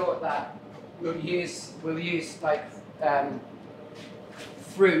 I thought that we'll use like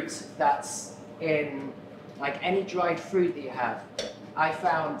fruit that's in, like any dried fruit that you have. I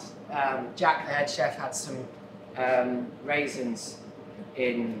found Jack, the head chef, had some raisins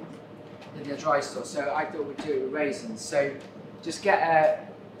in the dry store, so I thought we'd do it with raisins. So just get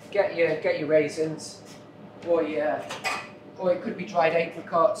your raisins. Or it could be dried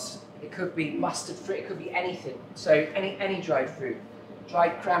apricots, it could be mustard fruit, it could be anything. So any dried fruit,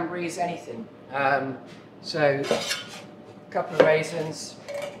 dried cranberries, anything. So a couple of raisins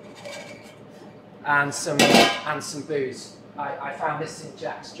and some booze. I found this in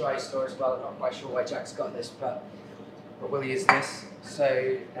Jack's dry store as well. I'm not quite sure why Jack's got this, but we'll use this.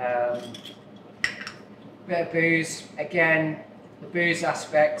 So bit of booze. Again, the booze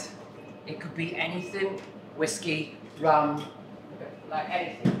aspect, it could be anything. Whiskey, rum, like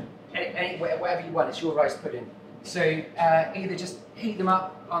anything, whatever you want. It's your rice pudding. So either just heat them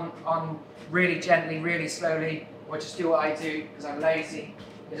up on really gently, really slowly, or just do what I do because I'm lazy.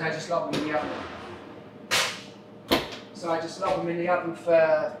 Is I just lob them in the oven. So I just lob them in the oven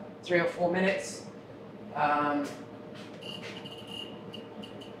for 3 or 4 minutes. All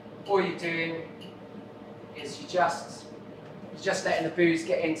you're doing is you're just letting the booze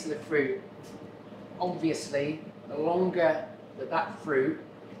get into the fruit. Obviously, the longer that fruit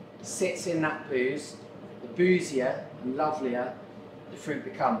sits in that booze, the boozier and lovelier the fruit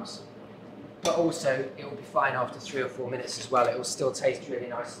becomes. But also, it will be fine after 3 or 4 minutes as well. It will still taste really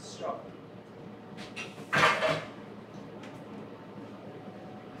nice and strong.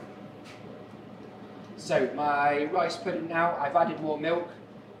 So my rice pudding now, I've added more milk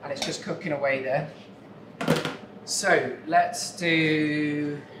and it's just cooking away there. So let's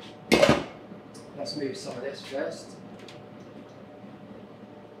move some of this first.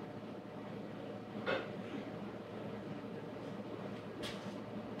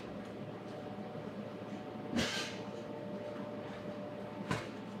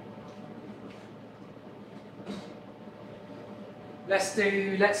 Let's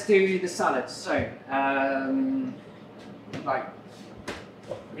do the salad. So right,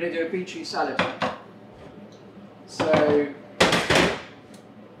 we're going to do a beetroot salad. So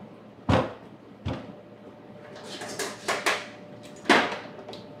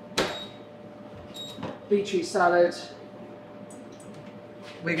beetroot salad,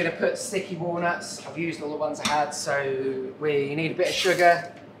 we're going to put sticky walnuts. I've used all the ones I had, so we need a bit of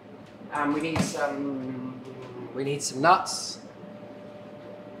sugar and we need some nuts.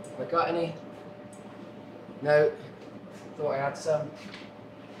 Have I got any? No, thought I had some.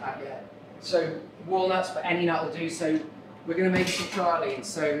 Yeah. So walnuts, but any nut will do. So we're going to make some praline.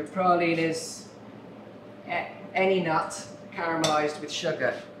 So praline is any nut caramelized with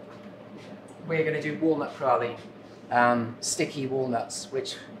sugar. We're going to do walnut praline, sticky walnuts,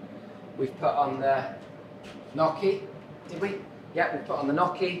 which we've put on the gnocchi. Did we? Yeah, we put on the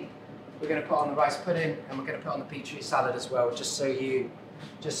gnocchi. We're going to put on the rice pudding, and we're going to put on the beetroot salad as well, just so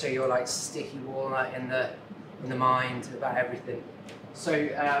you're like sticky walnut in the mind about everything. So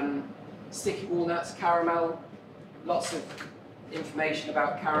sticky walnuts, caramel, lots of information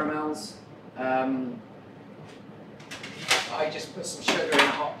about caramels. I just put some sugar in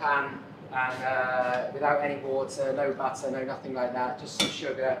a hot pan. And without any water, no butter, no nothing like that, just some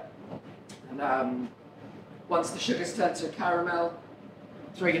sugar. And once the sugar's turned to caramel,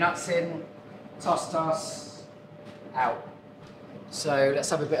 throw your nuts in, toss, out. So let's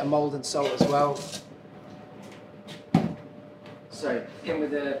have a bit of molten salt as well. So in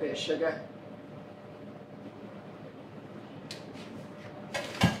with a bit of sugar.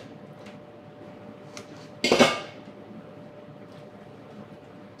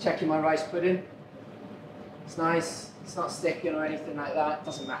 Checking my rice pudding. It's nice. It's not sticking or anything like that. It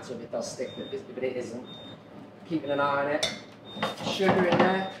doesn't matter if it does stick, but it isn't. Keeping an eye on it. Sugar in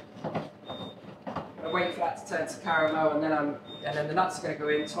there. A to wait for that to turn to caramel, and then the nuts are going to go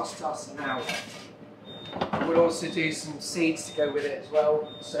in, toss, and out. We'll also do some seeds to go with it as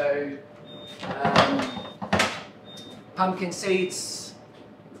well. So pumpkin seeds,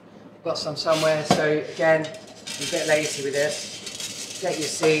 got some somewhere. So again, be a bit lazy with this. Get your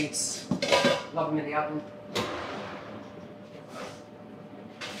seeds, lob them in the oven.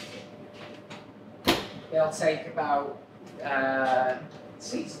 They'll take about,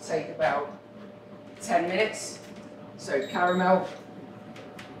 seeds will take about 10 minutes. So caramel,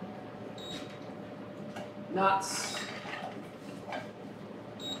 nuts,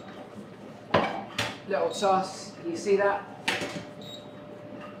 little toss, can you see that?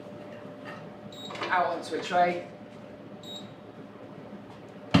 Out onto a tray.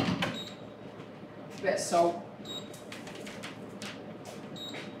 Bit of salt.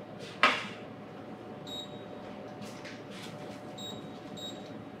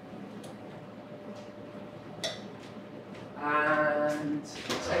 And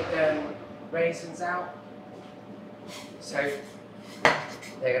take them raisins out. So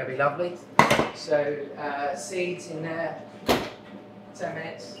they're going to be lovely. So seeds in there, 10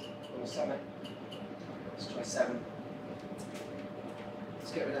 minutes, or 7. Let's try 7.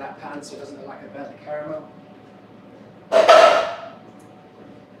 Let's get rid of that pan so it doesn't look like I burnt the caramel.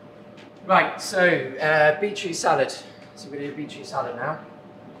 Right, so beetroot salad. So we're going to do beetroot salad now.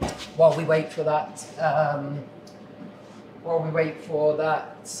 While we wait for that,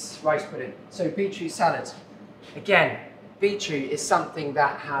 rice pudding. So beetroot salad. Again, beetroot is something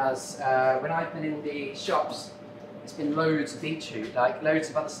that has, when I've been in the shops, there's been loads of beetroot, like loads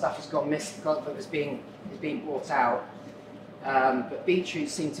of other stuff has gone missing, but is being brought out. But beetroot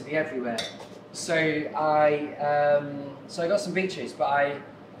seemed to be everywhere. So I got some beetroots, but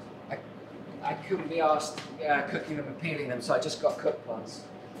I couldn't be asked cooking them and peeling them, so I just got cooked ones.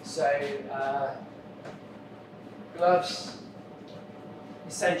 So gloves,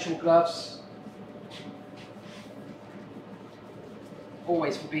 essential gloves,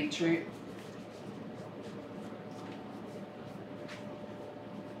 always for beetroot.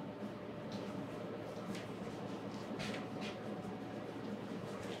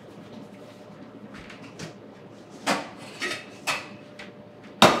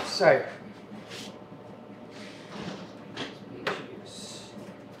 So,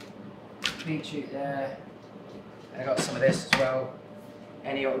 beetroot there. I got some of this as well.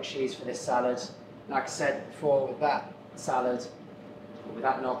 Any old cheese for this salad. Like I said before, with that salad, or with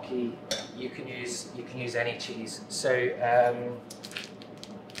that gnocchi, you can use any cheese. So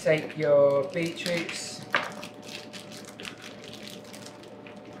take your beetroots,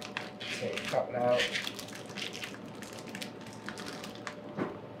 take a couple out.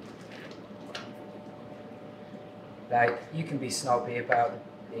 Like, you can be snobby about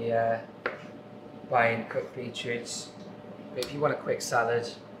the buying cooked beetroots, but if you want a quick salad,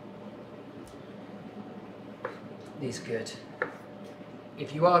 these are good.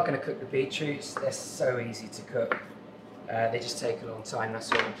 If you are going to cook the beetroots, they're so easy to cook. They just take a long time,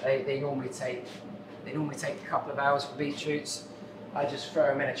 that's all. They normally take a couple of hours for beetroots. I just throw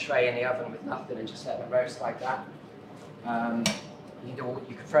them in a tray in the oven with nothing and just let them roast like that. You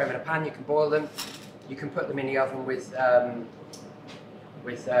can throw them in a pan, you can boil them. You can put them in the oven with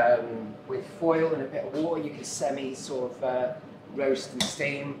foil and a bit of water. You can semi sort of roast and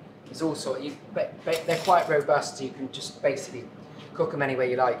steam. There's all sorts. They're quite robust. So you can just basically cook them any way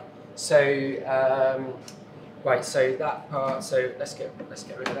you like. So right. So that part. So let's get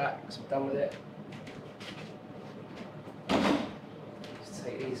rid of that because I'm done with it. Just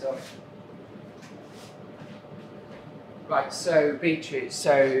take these off. Right. So beetroot.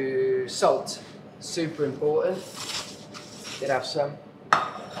 So salt. Super important. Did have some.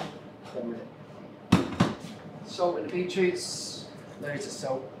 Done with it. Salt in the beetroots. Loads of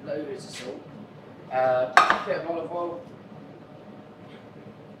salt. Loads of salt. A bit of olive oil.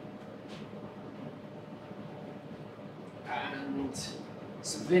 And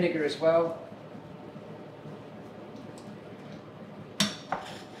some vinegar as well.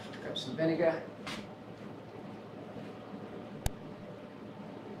 Grab some vinegar.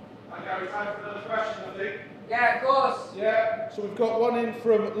 Gary, time for another question, I think. Yeah, of course. Yeah, so we've got one in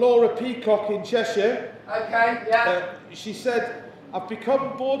from Laura Peacock in Cheshire. Okay, yeah. She said, I've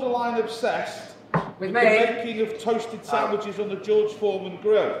become borderline obsessed with the making of toasted sandwiches on the George Foreman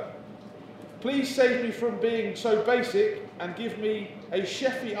grill. Please save me from being so basic and give me a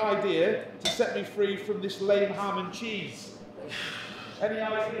chefy idea to set me free from this lame ham and cheese. Any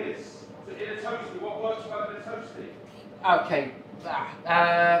ideas? So in a toasty, what works well in a toasty? Okay.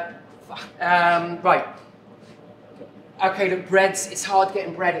 Right. Okay, Okay, look, breads, it's hard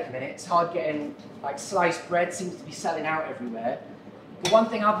getting bread at the minute. It's hard getting, like, sliced bread seems to be selling out everywhere. But one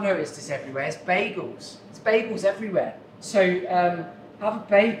thing I've noticed is everywhere is bagels. It's bagels everywhere. So have a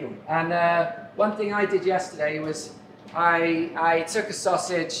bagel. And one thing I did yesterday was I took a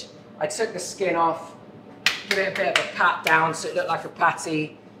sausage, I took the skin off, give it a bit of a pat down so it looked like a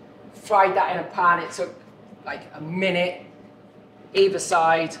patty, fried that in a pan. It took like a minute either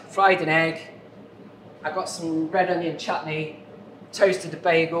side, fried an egg. I got some red onion chutney, toasted the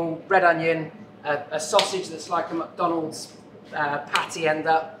bagel, red onion, a sausage that's like a McDonald's patty end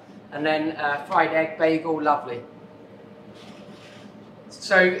up, and then fried egg, bagel, lovely.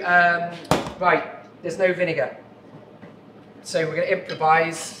 So, right, there's no vinegar. So we're going to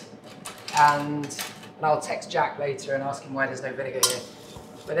improvise, and I'll text Jack later and ask him why there's no vinegar here.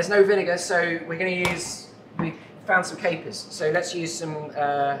 But there's no vinegar, so we're going to use, we found some capers. So let's use some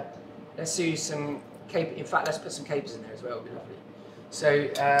caper. In fact, let's put some capers in there as well, it'll be lovely. So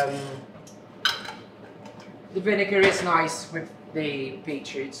the vinegar is nice with the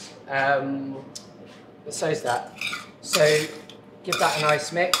beetroots, but so's that. So give that a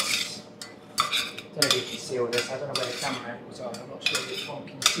nice mix. I don't know if you can see all this. I don't know where the camera was on. I'm not sure which one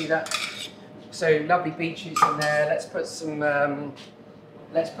can see that. So lovely beetroots in there. Let's put some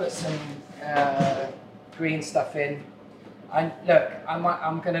green stuff in. And look,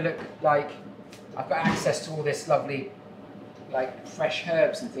 I'm going to look like I've got access to all this lovely, like, fresh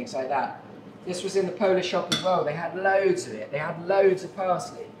herbs and things like that. This was in the Polish shop as well. They had loads of it. They had loads of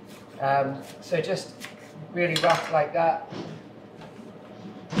parsley. So just really rough like that.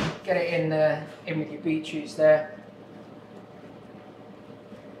 Get it in with your beetroots there.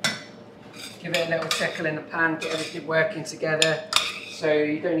 Give it a little tickle in the pan, get everything working together. So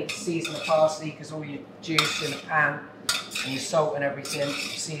you don't need to season the parsley because all your juice in the pan and your salt and everything,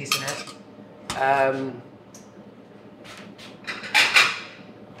 season it.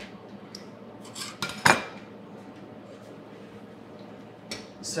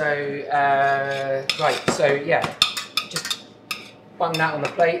 Right, so yeah, just bung that on the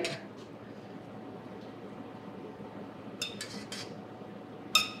plate.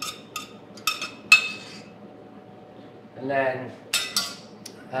 And then,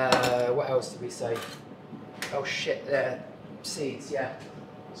 what else did we say? Oh shit, seeds, yeah.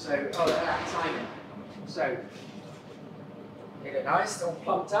 So, oh, look at that timing. So, they look nice, all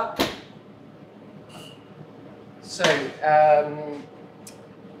plumped up. So,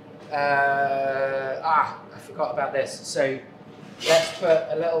 I forgot about this. So, let's put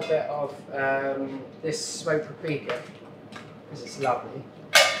a little bit of this smoked paprika, because it's lovely.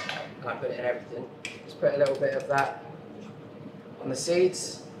 And I put it in everything. Just put a little bit of that on the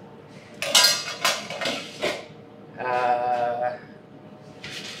seeds.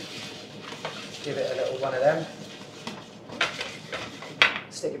 Give it a little one of them.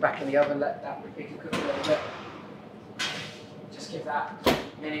 Stick it back in the oven, let that paprika cook a little bit. Just give that a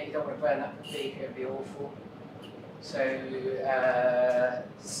minute, you don't want to burn that paprika, it'd be awful. So,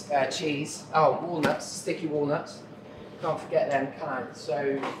 cheese. Oh, walnuts, sticky walnuts. Can't forget them, can I?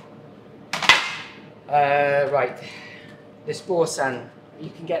 So, right. This borsan,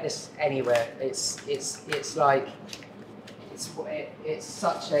 you can get this anywhere. It's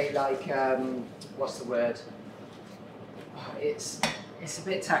such a, like, what's the word? Oh, it's a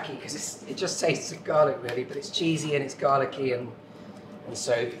bit tacky because it just tastes of garlic really, but it's cheesy and it's garlicky and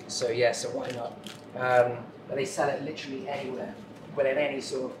so yeah, so why not? But they sell it literally anywhere. Well, in any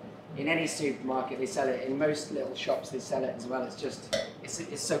supermarket they sell it. In most little shops they sell it as well. It's just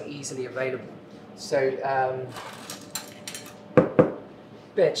it's so easily available. So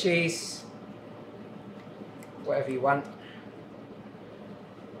bit of cheese, whatever you want.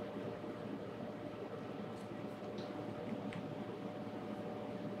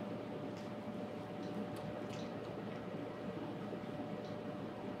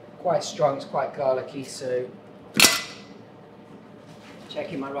 Quite strong, it's quite garlicky, so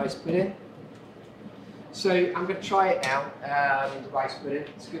checking my rice pudding. So I'm going to try it now, the rice pudding.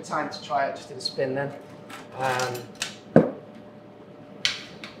 It's a good time to try it, just in a spin then.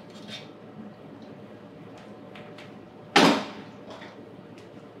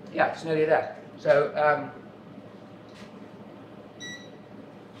 Yeah, it's nearly there. So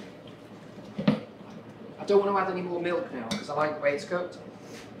I don't want to add any more milk now because I like the way it's cooked.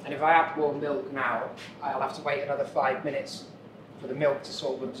 And if I add more milk now, I'll have to wait another 5 minutes for the milk to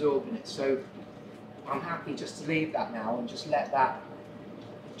sort of absorb in it. So I'm happy just to leave that now and just let that,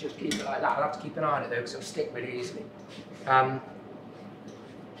 just keep it like that. I'll have to keep an eye on it though because it'll stick really easily.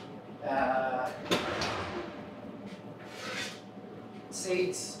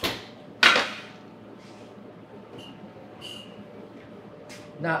 Seeds.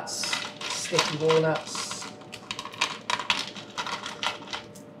 nuts, sticky walnuts,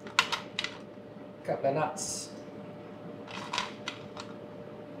 a couple of nuts.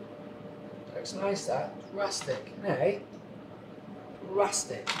 Looks nice, that. Rustic, eh?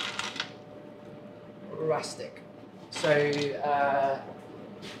 Rustic. Rustic. So,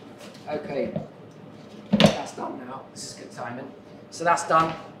 okay, that's done now. This is good timing. So that's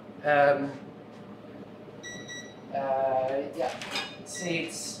done. Yeah,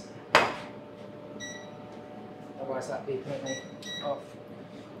 seeds. Otherwise that be putting me off.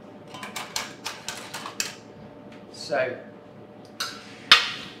 So,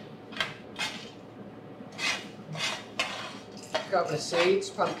 a couple of seeds,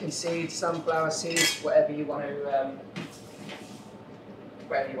 pumpkin seeds, sunflower seeds, whatever you want to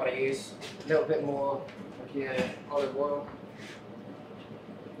use. A little bit more of your olive oil.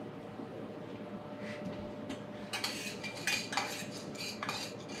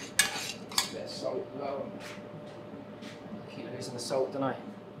 A bit of salt as well. I keep losing the salt, don't I?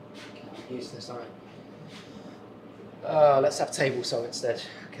 Keep using this, don't I? Let's have table salt instead.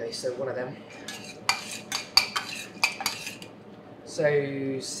 Okay, so one of them.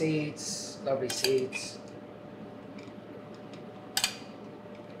 So seeds, lovely seeds.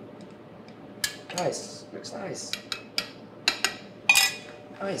 Nice, looks nice.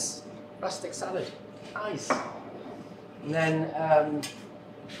 Nice, rustic salad, nice. And then,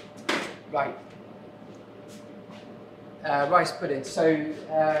 right, rice pudding. So,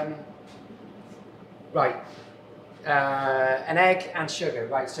 right, an egg and sugar,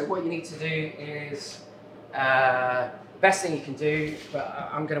 right. So what you need to do is, best thing you can do, but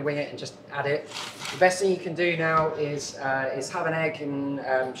I'm going to wing it and just add it. The best thing you can do now is have an egg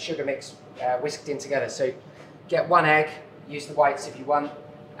and sugar mix whisked in together. So get one egg, use the whites if you want,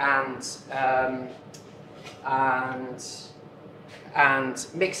 and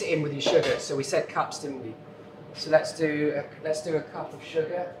mix it in with your sugar. So we said cups, didn't we? So let's do a cup of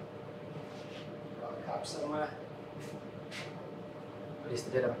sugar. Got a cup somewhere. At least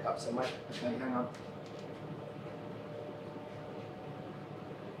I did have a cup somewhere. Okay, hang on.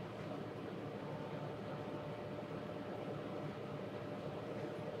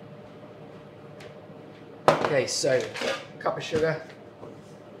 Okay, so cup of sugar,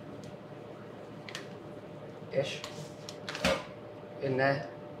 ish, in there.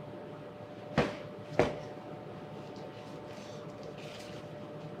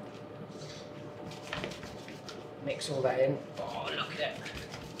 Mix all that in. Oh, look at it.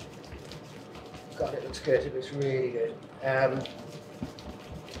 God, it looks good. It looks really good.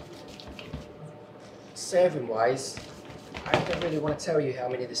 Serving wise, I don't really want to tell you how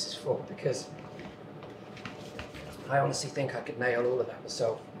many this is for because I honestly think I could nail all of that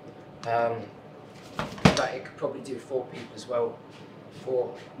myself. But it could probably do 4 people as well,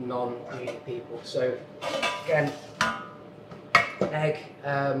 4 non-meat people. So again, egg.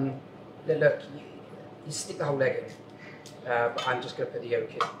 Look, you stick the whole egg in, but I'm just going to put the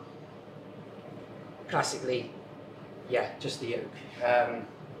yolk in. Classically, yeah, just the yolk.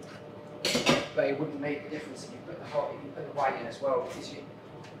 But it wouldn't make a difference if you put the white in as well, because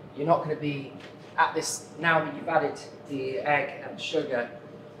you're not going to be at this, now that you've added the egg and sugar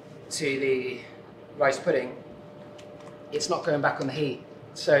to the rice pudding, it's not going back on the heat.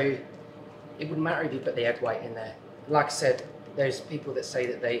 So it wouldn't matter if you put the egg white in there. Like I said, there's people that say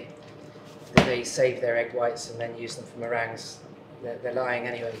that they save their egg whites and then use them for meringues. They're lying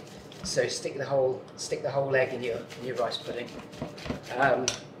anyway. So stick the whole egg in your rice pudding.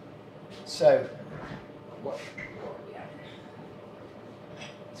 So what we have?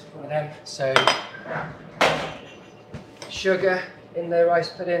 It's one of them. So sugar in the rice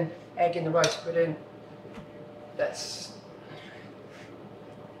pudding, egg in the rice pudding. That's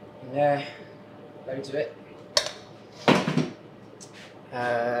in there. Loads of it.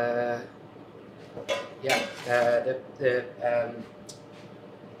 The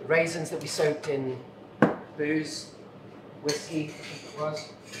raisins that we soaked in booze, whiskey, I think it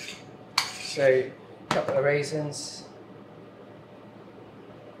was. So a couple of raisins,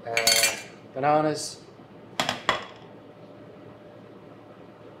 bananas,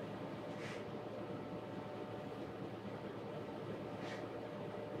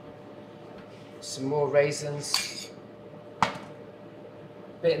 some more raisins,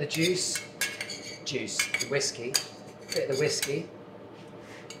 bit of the juice, the whiskey, bit of the whiskey.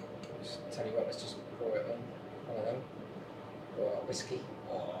 Just tell you what, let's just pour it on one of them. Pour whiskey.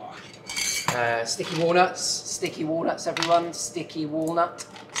 Sticky walnuts, everyone. Sticky walnut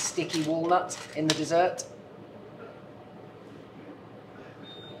in the dessert.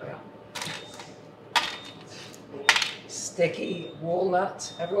 sticky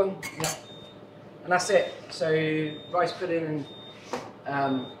walnut, everyone? Yeah. And that's it. So rice pudding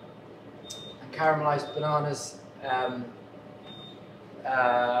and caramelized bananas,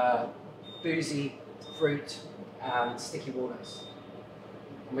 boozy fruit and sticky walnuts.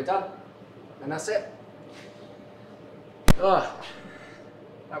 And we're done. And that's it. Oh,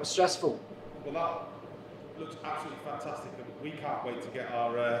 that was stressful. Well, that looks absolutely fantastic, and we can't wait to get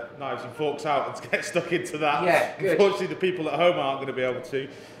our knives and forks out and to get stuck into that. Yeah, good. Unfortunately, the people at home aren't going to be able to.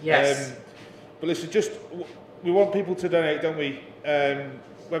 Yes. But listen, we want people to donate, don't we?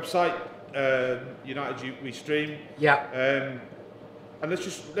 Website, United We Stream. Yeah. And let's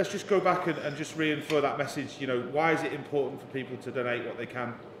just go back and just reinforce that message. You know, why is it important for people to donate what they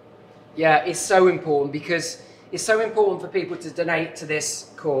can? Yeah, it's so important because it's so important for people to donate to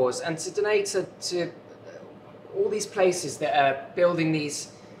this cause and to donate to all these places that are building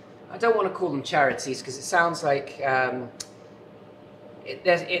these, I don't want to call them charities because it sounds like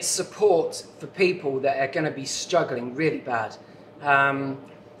it's support for people that are going to be struggling really bad.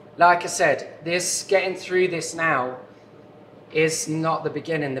 Like I said, getting through this now is not the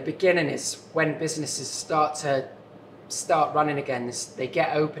beginning. The beginning is when businesses start running again, they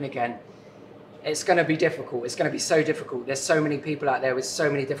get open again. It's going to be difficult. It's going to be so difficult. There's so many people out there with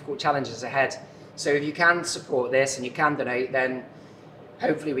so many difficult challenges ahead. So if you can support this and you can donate, then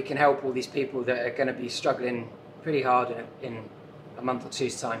hopefully we can help all these people that are going to be struggling pretty hard in a month or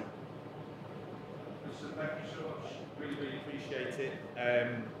two's time. Thank you so much. Really appreciate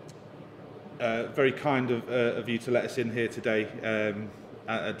it. Very kind of you to let us in here today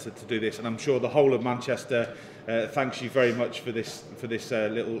to do this, and I'm sure the whole of Manchester thanks you very much for this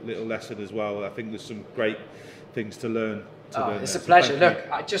little lesson as well. I think there's some great things to learn. It's a pleasure.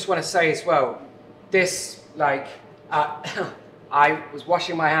 Look, I just want to say as well, this I was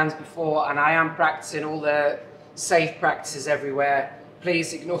washing my hands before, and I am practicing all the safe practices everywhere.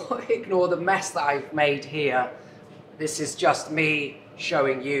 Please ignore the mess that I've made here. This is just me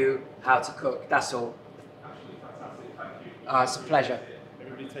showing you how to cook. That's all. Absolutely fantastic. Thank you. It's a pleasure.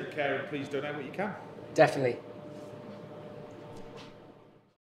 Everybody take care and please donate what you can. Definitely.